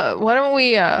 Yeah, why don't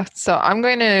we so I'm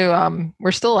going to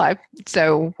we're still live,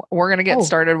 so we're going to get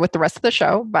started with the rest of the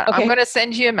show, but I'm going to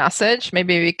send you a message.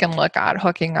 Maybe we can look at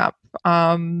hooking up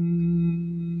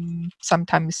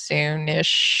sometime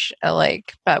soonish,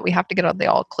 but we have to get all the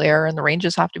all clear and the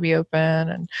ranges have to be open,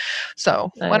 and so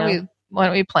why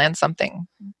don't we plan something?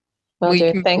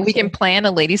 We can plan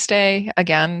a ladies' day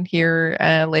again here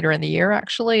later in the year,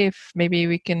 actually, if maybe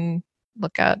we can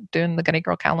look at doing the Gunny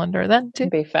Girl calendar then too.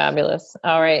 It'd be fabulous.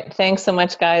 All right. Thanks so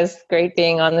much, guys. Great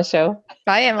being on the show.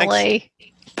 Bye, Emily.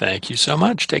 Thanks. Thank you so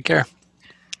much. Take care.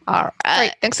 All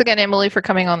right. Thanks again, Emily, for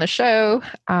coming on the show.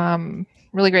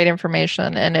 Really great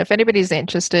information. And if anybody's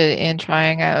interested in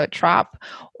trying out Trap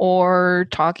or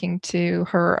talking to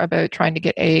her about trying to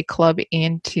get a club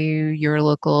into your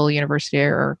local university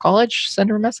or college, send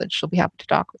her a message. She'll be happy to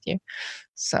talk with you.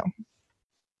 So, all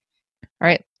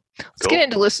right. Let's get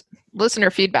into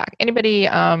listener feedback. Anybody?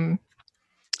 Actually,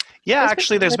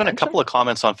 there's been a couple of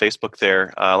comments on Facebook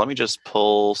there. Let me just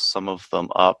pull some of them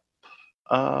up.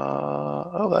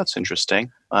 That's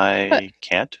interesting. I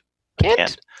can't.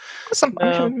 Awesome.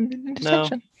 No.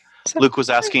 Luke was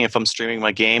asking if I'm streaming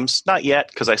my games. Not yet,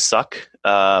 because I suck,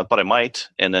 but I might.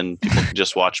 And then people can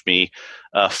just watch me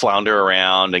flounder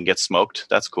around and get smoked.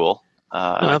 That's cool.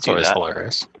 That's always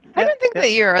hilarious. I don't think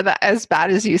that you're as bad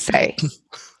as you say.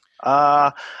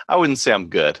 I wouldn't say I'm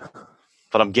good,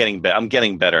 but I'm getting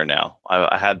better now.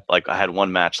 I had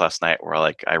one match last night where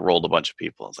I rolled a bunch of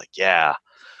people. I was like, yeah,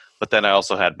 but then I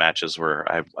also had matches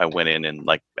where I went in and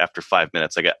after 5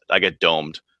 minutes I got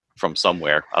domed from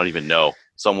somewhere. I don't even know.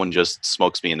 someone just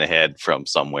smokes me in the head from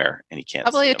somewhere and he can't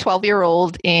Probably see a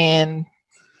 12-year-old in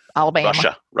Alabama.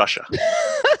 Russia.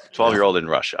 12-year-old in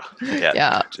Russia.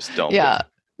 Yeah. Just don't. Yeah.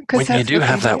 When you do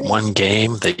have that one. one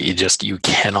game that you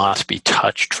cannot be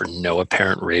touched for no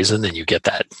apparent reason, and you get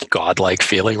that godlike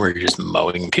feeling where you're just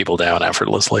mowing people down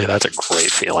effortlessly, that's a great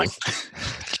feeling.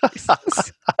 Isn't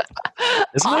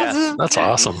it? That's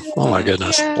awesome. Oh my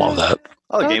goodness. Yeah. Love that.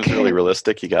 Oh, the game's Okay. really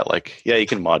realistic. You got you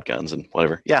can mod guns and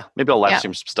whatever. Yeah, maybe I'll live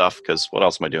stream some stuff because what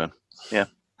else am I doing?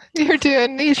 You're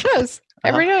doing these shows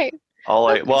every night.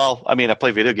 I play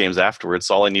video games afterwards.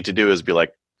 So all I need to do is be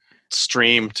like,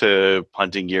 stream to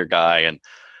Hunting Gear Guy, and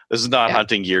this is not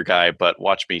Hunting Gear Guy, but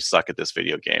watch me suck at this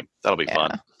video game. That'll be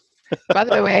fun. By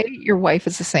the way, your wife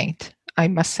is a saint, I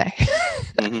must say.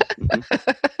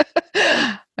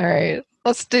 All right,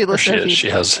 let's do listener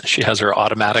feedback. She has her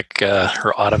automatic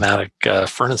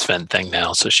furnace vent thing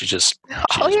now, so she just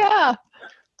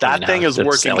That thing is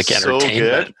working so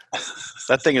good.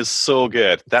 That thing is so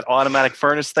good. That automatic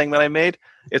furnace thing that I made,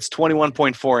 it's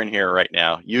 21.4 in here right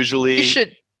now. Usually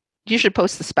you should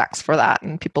post the specs for that,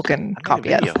 and people can copy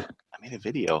it. I made a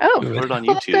video. Oh, put it on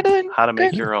YouTube. How to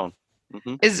make your own.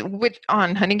 Mm-hmm. Is which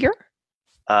on Hunting Gear?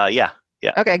 Yeah.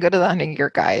 Okay, go to the Hunting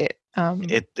Gear Guy.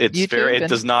 It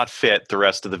does not fit the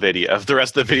rest of the video. The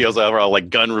rest of the videos are all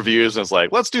like gun reviews, and it's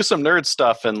like, let's do some nerd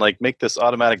stuff and like make this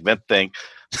automatic vent thing.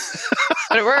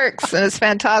 But it works, and it's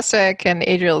fantastic, and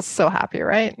Adriel's so happy,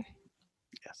 right?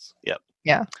 Yes. Yep.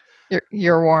 Yeah.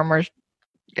 You're warmer.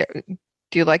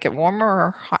 Do you like it warmer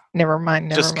or hot? Never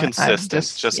mind. Consistent.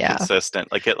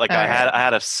 Consistent. Like I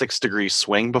had a 6-degree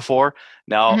swing before.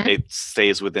 Now it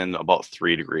stays within about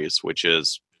 3 degrees, which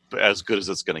is as good as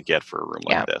it's going to get for a room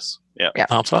like this. Yeah.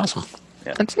 That's awesome.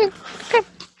 Yeah. That's it. Okay.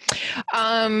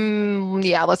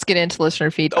 Let's get into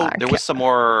listener feedback. Oh, there was some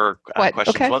more questions.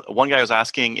 Okay. One guy was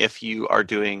asking if you are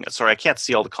doing. Sorry, I can't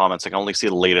see all the comments. I can only see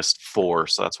the latest 4,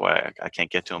 so that's why I can't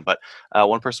get to them. But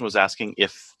one person was asking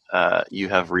if you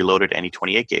have reloaded any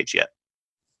 28 gauge yet.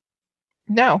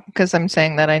 No, because I'm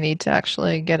saying that I need to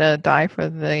actually get a die for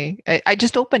the. I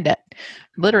just opened it,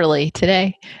 literally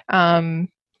today.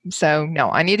 So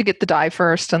no, I need to get the die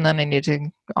first, and then I need to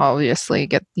obviously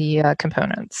get the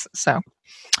components. So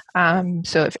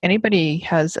if anybody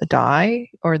has a die,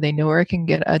 or they know where I can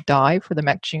get a die for the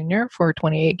Mech Junior for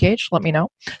 28 gauge, let me know.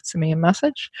 Send me a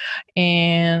message,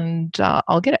 and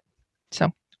I'll get it.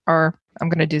 Or I'm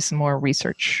going to do some more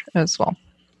research as well.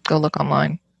 Go look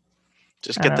online.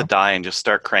 Just get the die and just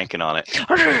start cranking on it.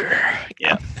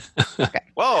 Yeah. Okay.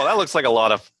 Whoa, that looks like a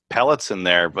lot of pellets in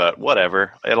there, but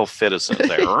whatever. It'll fit as soon as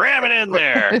I ram it in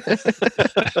there.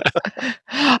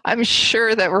 I'm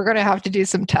sure that we're going to have to do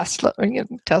some Tesla.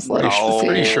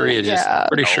 Pretty sure you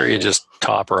just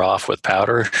top her off with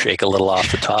powder, shake a little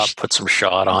off the top, put some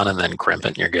shot on, and then crimp it,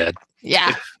 and you're good.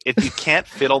 Yeah. If you can't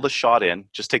fit all the shot in,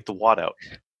 just take the wad out.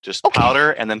 Just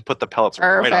powder and then put the pellets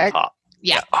right on top.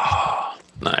 Yeah. Oh,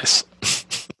 nice.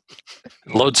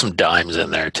 Load some dimes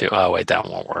in there too. Oh wait, that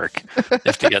won't work. You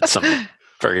have to get some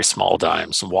very small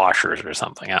dimes, some washers or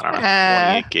something. I don't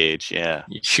know. 28 gauge, yeah.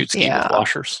 You shoot ski with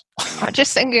washers. I'm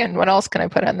just thinking, what else can I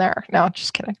put in there? No,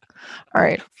 just kidding. All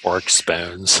right. Fork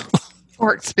spoons.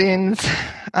 Fork spoons.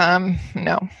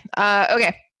 No.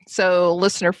 Okay. So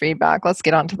listener feedback. Let's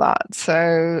get on to that.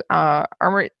 So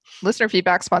listener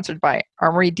feedback sponsored by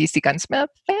Armory DC Gunsmith.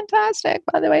 Fantastic.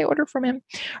 By the way, order from him.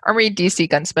 Armory DC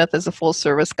Gunsmith is a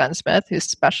full-service gunsmith who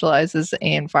specializes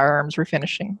in firearms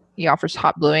refinishing. He offers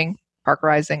hot bluing,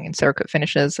 parkerizing, and Cerakote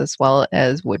finishes, as well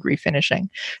as wood refinishing.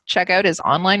 Check out his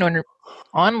online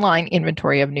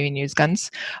inventory of new and used guns,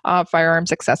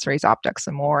 firearms, accessories, optics,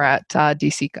 and more at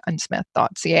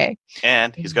dcgunsmith.ca.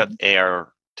 And he's got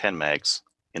AR-10 mags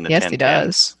in the 1010s. Yes, he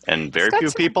does. And very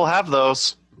few people have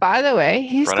those. By the way,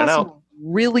 he's Running got out. some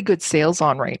really good sales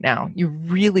on right now. You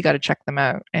really got to check them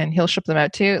out. And he'll ship them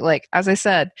out too. Like, as I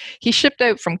said, he shipped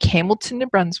out from Campbellton, New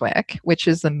Brunswick, which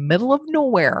is the middle of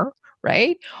nowhere,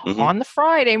 right? Mhm. On the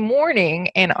Friday morning.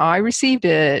 And I received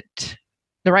it,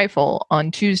 the rifle,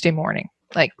 on Tuesday morning.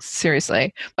 Like,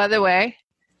 seriously. By the way,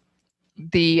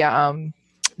 the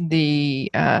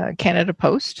Canada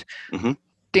Post, Mhm.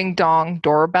 ding dong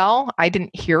doorbell. I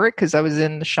didn't hear it because I was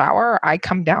in the shower. I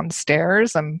come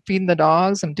downstairs, I'm feeding the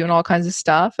dogs, I'm doing all kinds of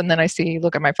stuff, and then I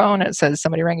look at my phone and it says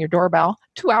somebody rang your doorbell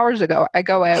 2 hours ago. I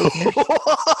go out and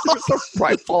there's a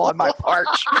rifle on my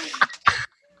porch.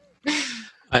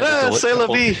 I had C'est la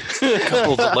vie. a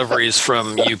couple deliveries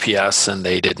from UPS, and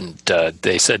they didn't.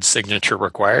 They said signature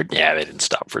required. Yeah, they didn't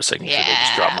stop for signature. They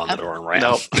just dropped them on the door and ran.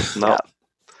 No.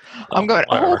 I'm going,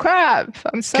 oh crap.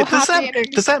 I'm so happy.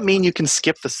 Does that mean you can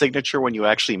skip the signature when you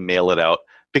actually mail it out?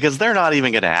 Because they're not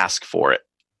even going to ask for it.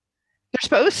 They're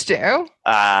supposed to.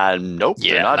 Nope,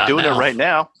 they're Yeah, not not doing now. it right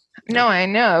now. No, I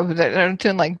know. But they're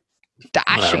doing like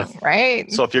dashing, Whatever. So right?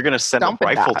 if you're going to send Dump a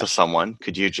and rifle to dash. someone,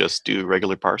 could you just do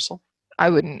regular parcel? I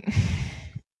wouldn't.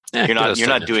 Yeah, You're get a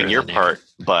not doing signature, your then you part,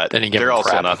 but then you give they're them also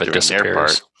crap not if it doing their part.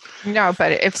 disappears. No,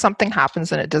 but if something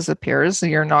happens and it disappears,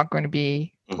 you're not going to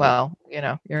be Mhm. well.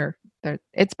 You're there.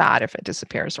 It's bad if it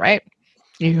disappears, right?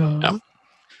 Yeah. Yep.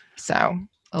 So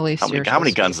at least How many supposed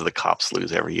to guns do the cops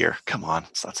lose every year? Come on,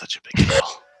 it's not such a big deal.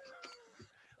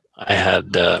 I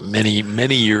had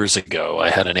many years ago, I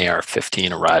had an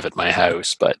AR-15 arrive at my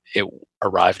house, but it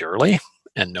arrived early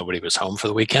and nobody was home for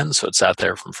the weekend. So it sat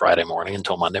there from Friday morning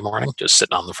until Monday morning, just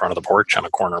sitting on the front of the porch on a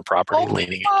corner of property,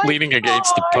 Oh leaning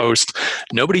against the post.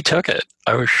 Nobody took it.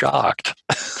 I was shocked.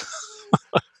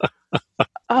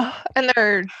 And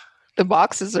the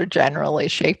boxes are generally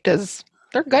shaped as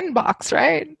they're gun box,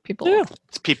 right? People. Yeah.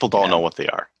 People don't Yeah. know what they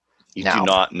are. You do No.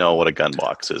 not know what a gun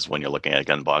box is when you're looking at a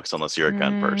gun box unless you're a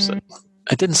gun person.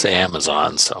 I didn't say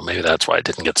Amazon, so maybe that's why it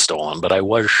didn't get stolen, but I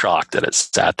was shocked that it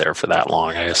sat there for that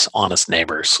long. I guess honest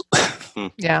neighbors.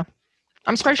 Yeah.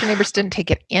 I'm surprised your neighbors didn't take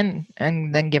it in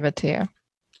and then give it to you.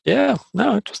 Yeah,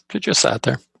 no, it just sat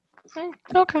there.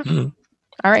 Okay. Mhm.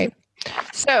 All right.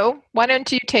 So why don't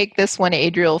you take this one,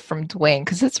 Adriel, from Dwayne,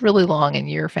 because it's really long and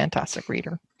you're a fantastic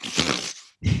reader.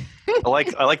 I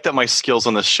like that my skills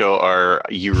on this show are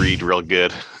you read real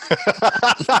good.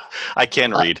 I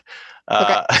can read.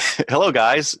 Hello,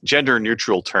 guys. Gender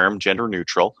neutral term. Gender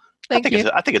neutral. Thank you.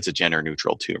 I think it's a gender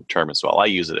neutral term as well. I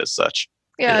use it as such.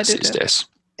 Yeah, I It is do these too. days.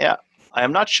 I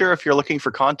am not sure if you're looking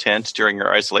for content during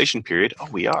your isolation period. Oh,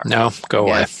 we are. No, go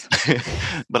away. Yes.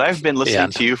 But I've been listening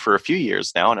end. to you for a few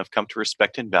years now, and I've come to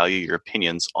respect and value your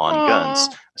opinions on guns,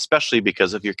 especially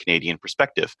because of your Canadian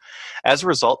perspective. As a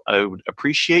result, I would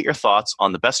appreciate your thoughts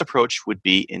on the best approach would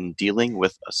be in dealing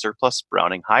with a surplus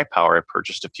Browning high power I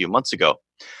purchased a few months ago.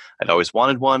 I'd always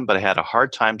wanted one, but I had a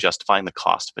hard time justifying the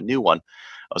cost of a new one.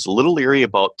 I was a little leery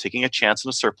about taking a chance on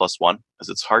a surplus one, as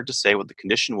it's hard to say what the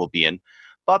condition will be in,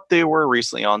 but they were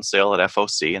recently on sale at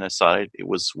FOC, and I decided it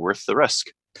was worth the risk.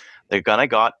 The gun I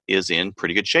got is in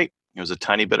pretty good shape. There was a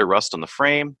tiny bit of rust on the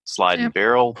frame, slide and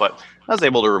barrel, but I was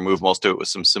able to remove most of it with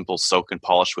some simple soak and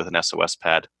polish with an SOS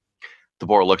pad. The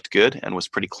bore looked good and was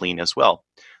pretty clean as well.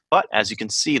 But as you can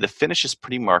see, the finish is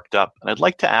pretty marked up, and I'd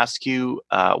like to ask you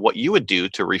what you would do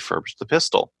to refurbish the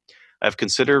pistol. I've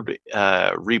considered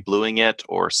rebluing it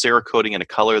or Cerakoting in a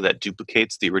color that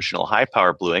duplicates the original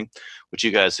high-power bluing, which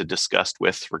you guys had discussed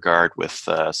with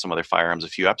some other firearms a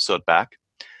few episodes back.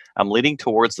 I'm leaning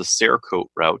towards the Cerakote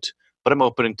route, but I'm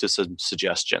open to some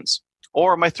suggestions.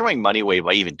 Or am I throwing money away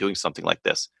by even doing something like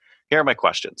this? Here are my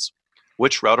questions.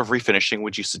 Which route of refinishing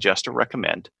would you suggest or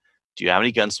recommend? Do you have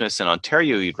any gunsmiths in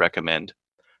Ontario you'd recommend?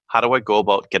 How do I go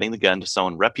about getting the gun to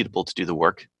someone reputable to do the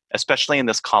work, especially in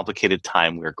this complicated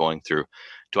time we're going through?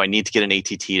 Do I need to get an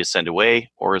ATT to send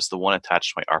away, or is the one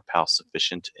attached to my RPAL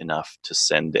sufficient enough to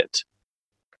send it?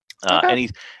 Any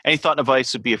thought and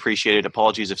advice would be appreciated.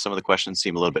 Apologies if some of the questions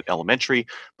seem a little bit elementary,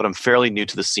 but I'm fairly new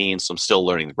to the scene, so I'm still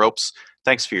learning the ropes.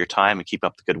 Thanks for your time and keep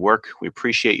up the good work. We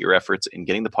appreciate your efforts in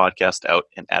getting the podcast out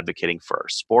and advocating for our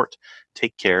sport.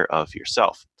 Take care of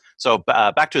yourself. So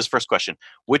back to his first question.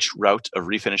 Which route of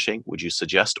refinishing would you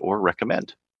suggest or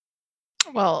recommend?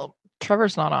 Well,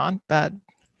 Trevor's not on, but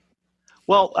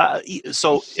Well,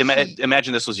 so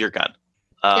imagine this was your gun.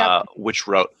 Yep. Which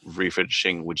route of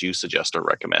refinishing would you suggest or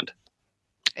recommend?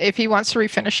 if he wants to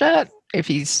refinish it,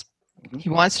 he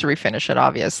wants to refinish it,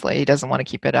 obviously. He doesn't want to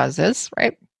keep it as is,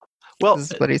 right? Well,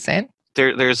 This is what he's saying.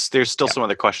 there's still some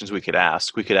other questions we could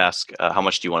ask. We could ask, how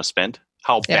much do you want to spend?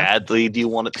 How badly do you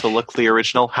want it to look the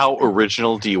original? How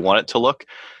original do you want it to look?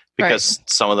 Because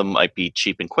some of them might be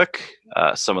cheap and quick.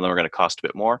 Some of them are going to cost a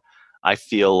bit more. I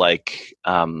feel like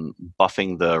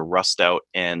buffing the rust out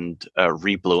and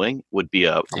rebluing would be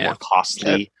a more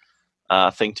costly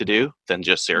thing to do than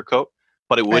just Cerakote.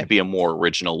 But it would be a more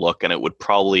original look, and it would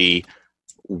probably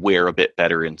wear a bit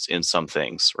better in some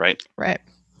things, right? Right.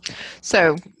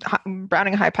 So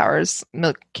Browning High Powers,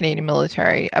 Canadian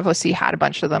military, FOC had a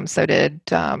bunch of them. So did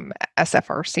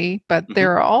SFRC, but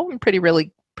they're all in pretty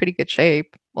good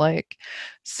shape.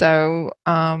 So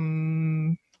I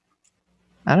don't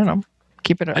know.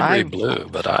 Keep it. I blue,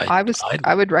 but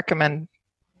I would recommend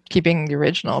keeping the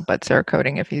original, but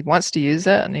Cerakoting. If he wants to use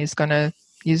it and he's going to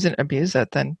use it and abuse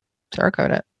it, then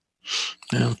Cerakote it.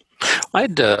 Yeah,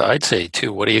 I'd say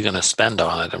too. What are you going to spend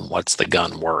on it, and what's the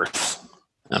gun worth?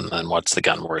 And then what's the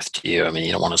gun worth to you? I mean,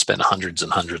 you don't want to spend hundreds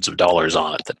and hundreds of dollars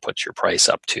on it that puts your price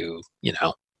up to,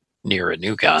 near a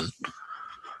new gun.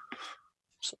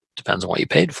 So it depends on what you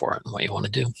paid for it and what you want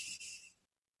to do.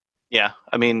 Yeah,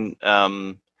 I mean,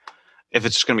 If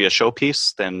it's just going to be a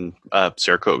showpiece, then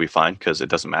Cerakote would be fine because it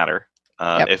doesn't matter.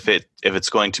 Yep. If it's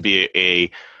going to be a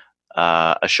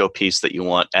showpiece that you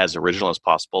want as original as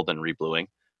possible, then rebluing,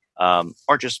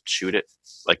 or just shoot it.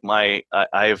 Like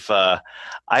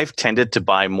I've tended to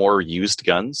buy more used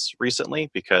guns recently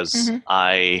because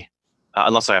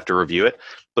unless I have to review it.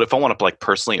 But if I want to like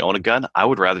personally own a gun, I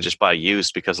would rather just buy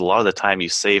used because a lot of the time you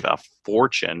save a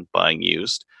fortune buying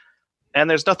used. And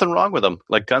there's nothing wrong with them.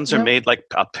 Like guns are made, like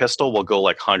a pistol will go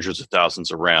like hundreds of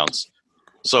thousands of rounds.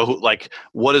 So like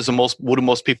what do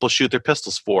most people shoot their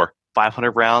pistols for?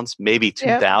 500 rounds, maybe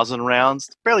 2,000 rounds,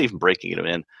 barely even breaking them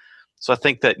in. So I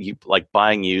think that you like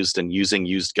buying used and using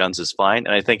used guns is fine.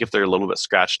 And I think if they're a little bit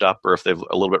scratched up or if they're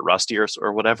a little bit rusty or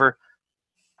whatever,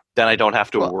 then I don't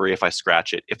have to worry if I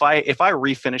scratch it. If I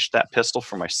refinished that pistol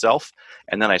for myself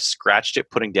and then I scratched it,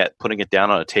 putting it down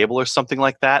on a table or something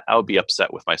like that, I would be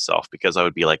upset with myself because I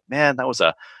would be like, man, that was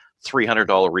a $300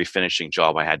 refinishing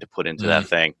job I had to put into that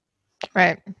thing.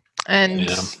 Right. And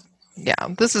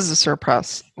this is a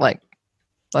surplus. Like,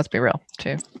 let's be real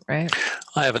too, right?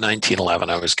 I have a 1911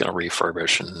 I was going to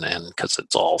refurbish and because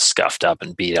it's all scuffed up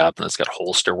and beat up and it's got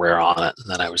holster wear on it. And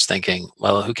then I was thinking,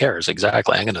 well, who cares?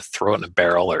 Exactly. I'm going to throw it in a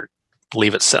barrel or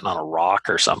leave it sitting on a rock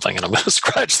or something and I'm going to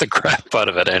scratch the crap out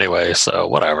of it anyway. So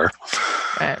whatever.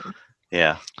 Right.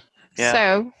 Yeah.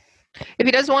 So if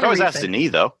he doesn't want to always ask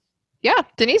Denis though. Yeah.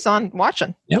 Denis on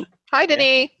watching. Yep. Hi,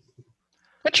 Denis.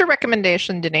 What's your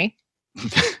recommendation, Denis?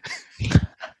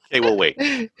 Okay, we'll wait.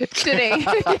 Denis.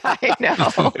 I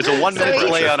know. There's a 1 minute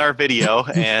delay on our video,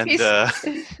 and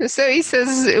so he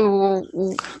says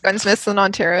gunsmiths in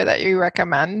Ontario that you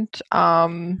recommend.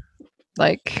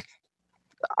 Like,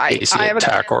 Casey at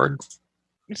Tackord.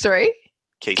 Sorry,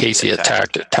 Casey at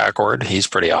Tackord. He's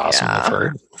pretty awesome. I've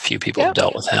heard a few people have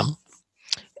dealt with him.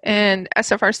 And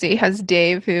SFRC has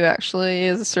Dave, who actually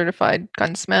is a certified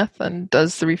gunsmith and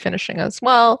does the refinishing as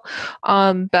well.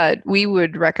 But we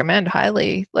would recommend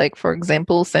highly, like, for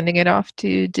example, sending it off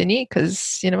to Denis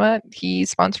because, you know what,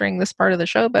 he's sponsoring this part of the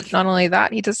show. But not only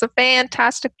that, he does a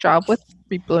fantastic job with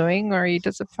rebluing, or he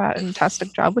does a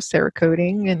fantastic job with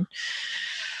Cerakoting. And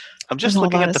I'm just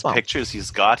looking at the pictures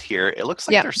he's got here. It looks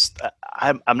like there's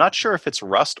I'm not sure if it's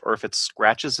rust or if it's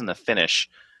scratches in the finish.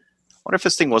 I wonder if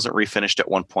this thing wasn't refinished at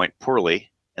one point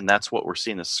poorly, and that's what we're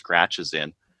seeing the scratches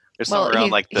in. There's somewhere around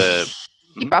like the...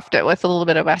 He buffed it with a little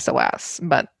bit of SOS,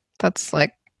 but that's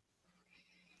like...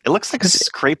 It looks like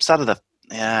scrapes out of the...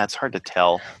 Yeah, it's hard to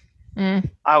tell.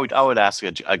 I would ask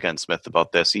a gunsmith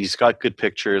about this. He's got good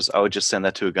pictures. I would just send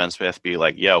that to a gunsmith, be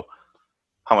like, yo,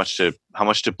 how much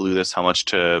to blue this, how much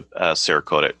to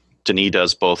Cerakote it. Denis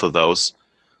does both of those.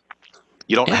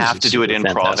 You don't have to do it in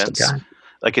province. Guy.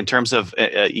 Like in terms of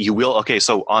you will. Okay,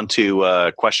 so on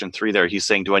to question 3 there. He's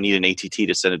saying, do I need an ATT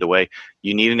to send it away?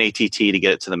 You need an ATT to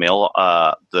get it to the mail,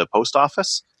 the post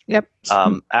office. Yep.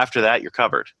 After that, you're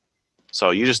covered.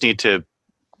 So you just need to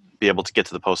be able to get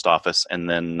to the post office. And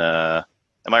then, am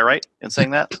I right in saying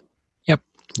that? Yep,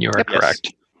 you are correct.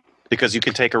 Yes. Because you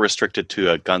can take a restricted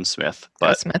to a gunsmith,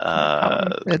 but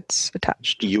it's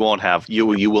attached. You won't have you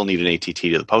will need an ATT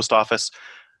to the post office.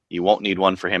 You won't need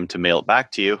one for him to mail it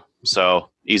back to you. So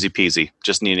easy peasy.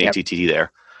 Just need an ATT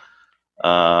there.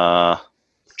 I'm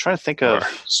trying to think of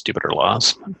stupider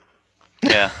laws.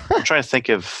 Yeah, I'm trying to think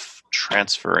of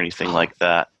transfer or anything like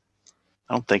that.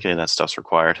 I don't think any of that stuff's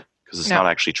required because it's not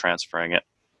actually transferring it.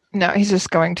 No, he's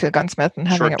just going to a gunsmith and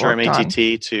having short-term it worked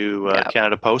ATT to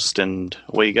Canada Post, and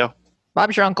away you go.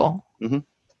 Bob's your uncle. Mm-hmm.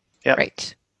 Yeah.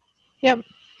 Right. Yep.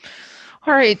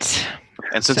 All right.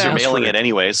 And since you're mailing it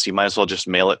anyways, you might as well just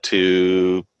mail it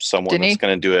to someone that's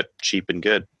going to do it cheap and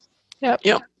good. Yep.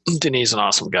 Denis is an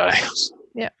awesome guy.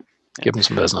 Yeah. Give him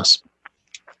some business.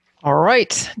 All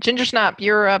right. Ginger Snap,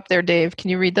 you're up there, Dave. Can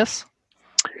you read this?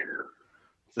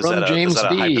 Is that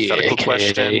a hypothetical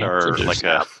question or like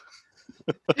a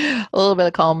little bit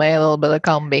of column A, a little bit of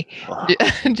column B.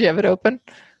 Do you have it open?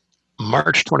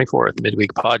 March 24th,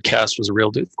 midweek podcast was a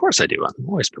real dude. Of course I do. I'm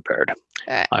always prepared.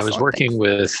 Excellent. I was working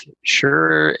with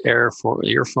Shure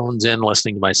earphones in,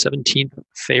 listening to my 17th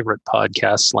favorite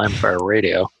podcast, Slamfire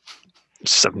Radio.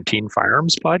 17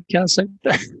 firearms podcasts?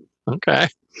 Okay.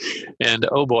 And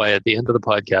oh boy, at the end of the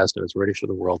podcast, I was ready for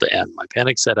the world to end. My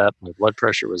panic set up. My blood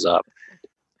pressure was up.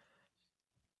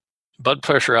 Blood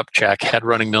pressure up check, head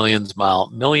running million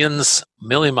miles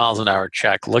an hour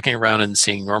check, looking around and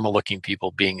seeing normal looking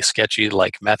people being sketchy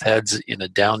like meth heads in a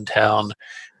downtown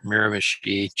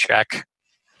Miramichi check.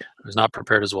 I was not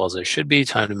prepared as well as I should be.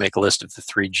 Time to make a list of the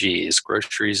 3 Gs: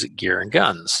 groceries, gear, and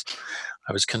guns.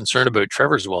 I was concerned about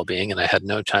Trevor's well-being, and I had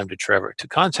no time to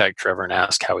contact Trevor and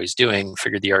ask how he's doing.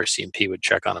 Figured the RCMP would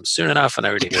check on him soon enough, and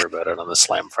I would hear about it on the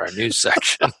Slamfire news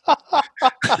section.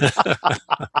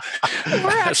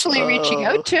 We're actually reaching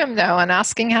out to him though and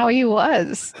asking how he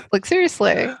was. Like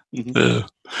seriously.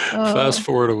 Fast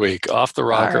forward a week, off the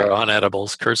rocker, All right. on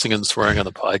edibles, cursing and swearing on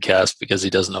the podcast because he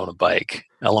doesn't own a bike.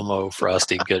 LMO,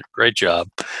 Frosty, good, great job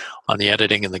on the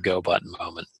editing and the go button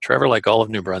moment. Trevor, like all of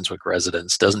New Brunswick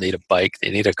residents, doesn't need a bike. They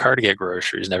need a car to get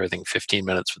groceries and everything 15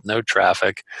 minutes with no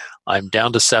traffic. I'm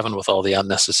down to 7 with all the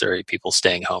unnecessary people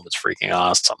staying home. It's freaking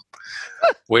awesome.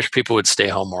 Wish people would stay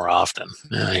home more often.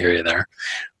 I hear you there.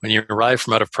 When you arrive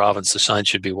from out of province, the sign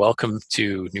should be welcome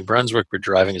to New Brunswick, where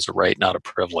driving is a right, not a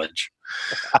privilege.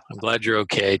 I'm glad you're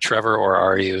okay, Trevor, or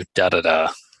are you? Da da da.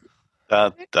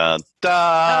 Da, da,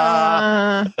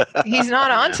 da. He's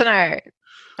not on tonight.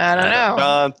 I don't know.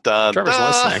 Da, da, Trevor's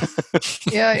da.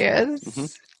 listening. Yeah, he is.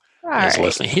 Mhm. All He's right.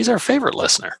 listening. He's our favorite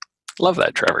listener. Love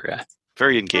that Trevor guy.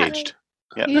 Very engaged.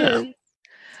 Yeah. He is.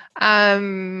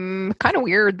 Kind of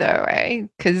weird though, eh?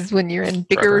 Because when you're in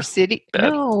bigger Trevor? city,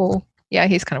 Bad. no, yeah,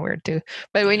 he's kind of weird too.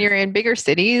 But when you're in bigger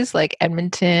cities like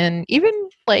Edmonton, even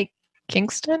like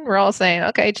Kingston, we're all saying,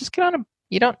 okay, just get on a.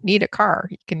 You don't need a car.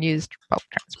 You can use public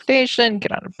transportation,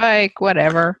 get on a bike,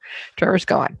 whatever. Trevor's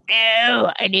going,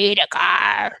 no, I need a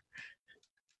car.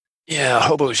 Yeah,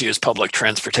 hobos use public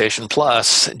transportation.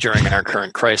 Plus, during our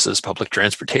current crisis, public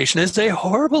transportation is a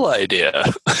horrible idea.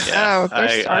 Oh, their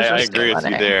I stars are agree with still you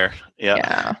running. there. Yeah.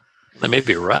 Yeah. They may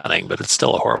be running, but it's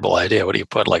still a horrible idea. What do you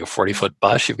put, like a 40-foot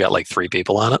bus? You've got like 3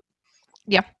 people on it?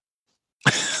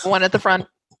 One at the front.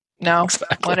 No.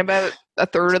 Exactly. One about a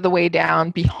third of the way down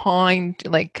behind,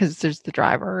 like, because there's the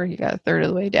driver. You got a third of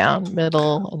the way down,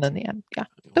 middle, and then the end. Yeah.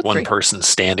 About One 3. person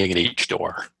standing at each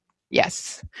door.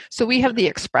 Yes. So we have the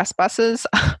express buses.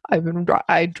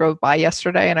 I drove by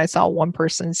yesterday and I saw one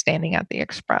person standing at the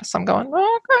express. I'm going,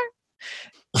 oh,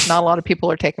 okay. Not a lot of people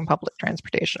are taking public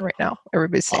transportation right now.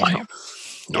 Everybody's staying I home.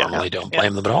 normally don't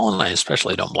blame them at all, and I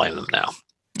especially don't blame them now.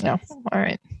 No. All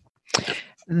right.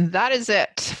 That is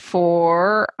it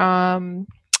for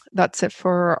that's it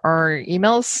for our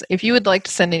emails. If you would like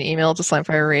to send an email to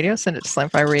Slamfire Radio, send it to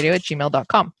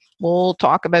slamfireradio@gmail.com. We'll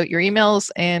talk about your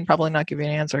emails and probably not give you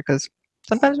an answer because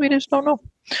sometimes we just don't know.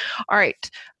 All right.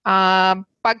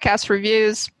 Podcast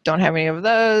reviews, don't have any of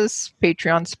those.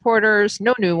 Patreon supporters,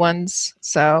 no new ones.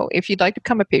 So if you'd like to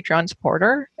become a Patreon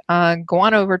supporter, go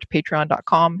on over to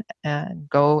patreon.com and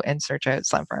go and search out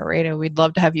Slamfire Radio. We'd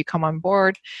love to have you come on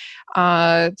board.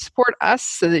 Support us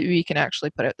so that we can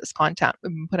actually put out this content.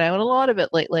 We've been putting out a lot of it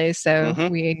lately, so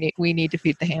Mhm. we need to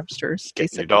feed the hamsters. Getting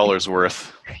your basically. dollar's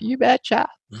worth. You betcha.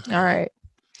 Mhm. All right.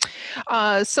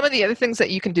 Some of the other things that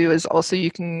you can do is also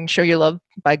you can show your love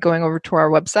by going over to our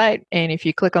website. And if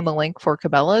you click on the link for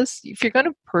Cabela's, if you're going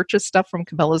to purchase stuff from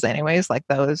Cabela's anyways, like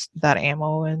that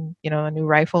ammo and, a new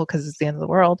rifle because it's the end of the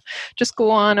world, just go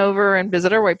on over and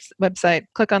visit our website,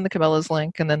 click on the Cabela's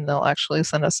link, and then they'll actually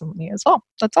send us some money as well.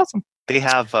 That's awesome. They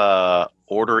have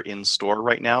order in store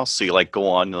right now. So you go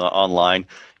on online,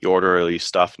 you order your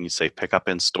stuff, and you say pick up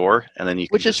in store, and then you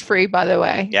can Which is free, by the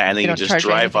way. yeah, and then They you don't just charge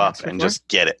drive anything up extra and for it. just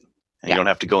get it, and Yeah. you don't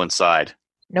have to go inside.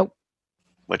 Nope.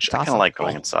 Which It's I kind awesome. of like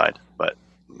going Cool. inside, but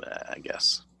I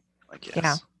guess.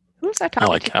 Yeah. Who was I talking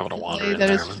like to having a recently wander that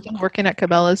is environment. working at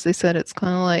Cabela's? They said it's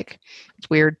kind of like it's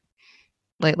weird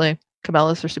lately.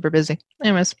 Cabela's are super busy.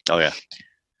 Anyways, Oh yeah.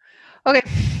 okay.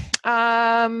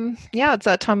 Yeah, it's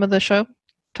that time of the show.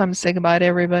 Time to say goodbye to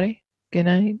everybody. Good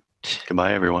night.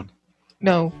 Goodbye, everyone.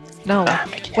 No.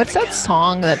 What's that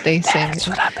song that they sing? That's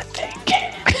what I've been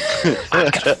thinking. I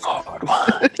could afford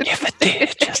one if I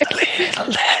did just a little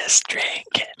less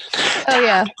drinking. Oh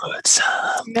yeah. Put some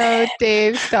No,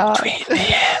 Dave, stop. between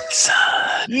me and the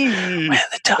sun when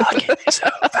the talking is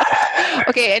over.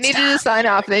 Okay, I need you to sign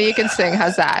off. Then you can sing.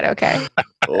 How's that? Okay.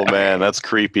 Oh man, that's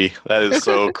creepy. That is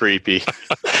so creepy.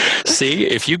 See,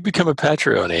 if you become a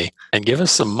Patreon and give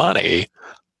us some money,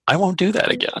 I won't do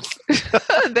that again.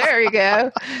 There you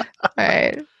go. All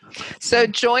right. So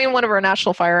join one of our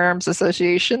national firearms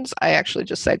associations. I actually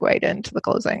just segued into the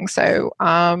closing. So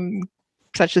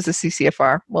such as the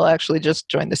CCFR. We'll actually just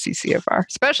join the CCFR,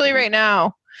 especially right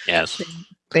now. Yes.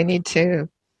 They need to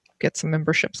get some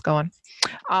memberships going.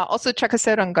 Also, check us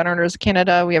out on Gun Owners of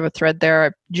Canada. We have a thread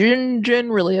there.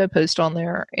 Generally, I post on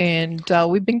there, and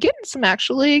we've been getting some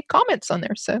actually comments on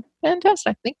there. So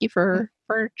fantastic! Thank you for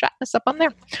chatting us up on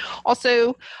there.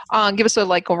 Also, give us a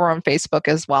like over on Facebook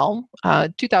as well.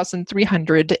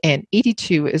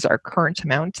 2,382 is our current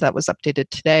amount. That was updated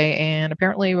today, and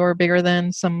apparently we're bigger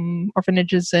than some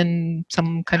orphanages in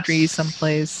some countries,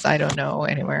 someplace I don't know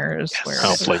anywhere. Where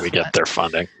Hopefully we get their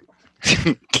funding.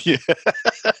 Yeah.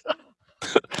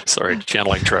 Sorry,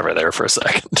 channeling Trevor there for a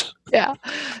second. Yeah.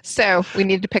 So we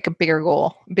need to pick a bigger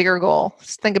goal.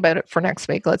 Just think about it for next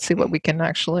week. Let's see what we can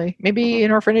actually, maybe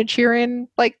an orphanage here in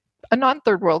like a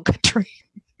non-third world country.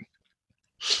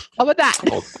 How about that?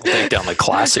 We'll take down the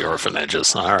classy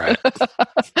orphanages. All right.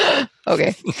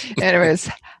 Okay. Anyways,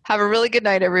 have a really good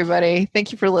night, everybody.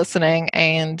 Thank you for listening.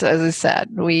 And as I said,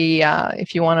 we,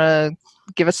 if you want to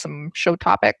give us some show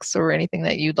topics or anything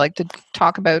that you'd like to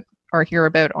talk about or hear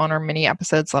about on our mini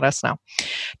episodes, let us know.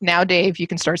 Now, Dave, you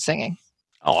can start singing.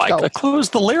 Oh, I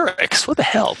closed the lyrics. What the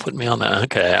hell? Put me on that.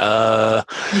 Okay.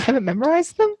 You haven't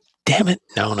memorized them? Damn it.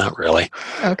 No, not really.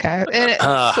 Okay.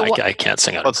 I can't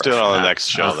sing it. Let's do it on the next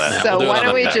show then. So why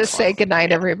don't we just say good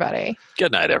night, everybody?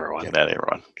 Good night, everyone. Good night,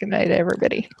 everyone. Good night,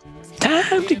 everybody.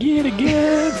 Time to get a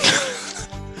good.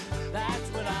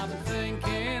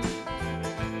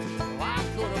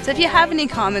 So if you have any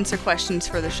comments or questions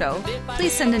for the show,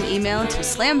 please send an email to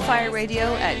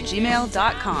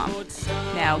slamfireradio@gmail.com.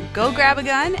 Now go grab a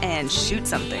gun and shoot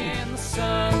something.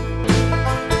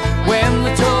 When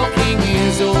the talking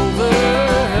is over,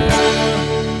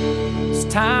 it's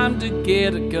time to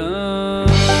get a gun.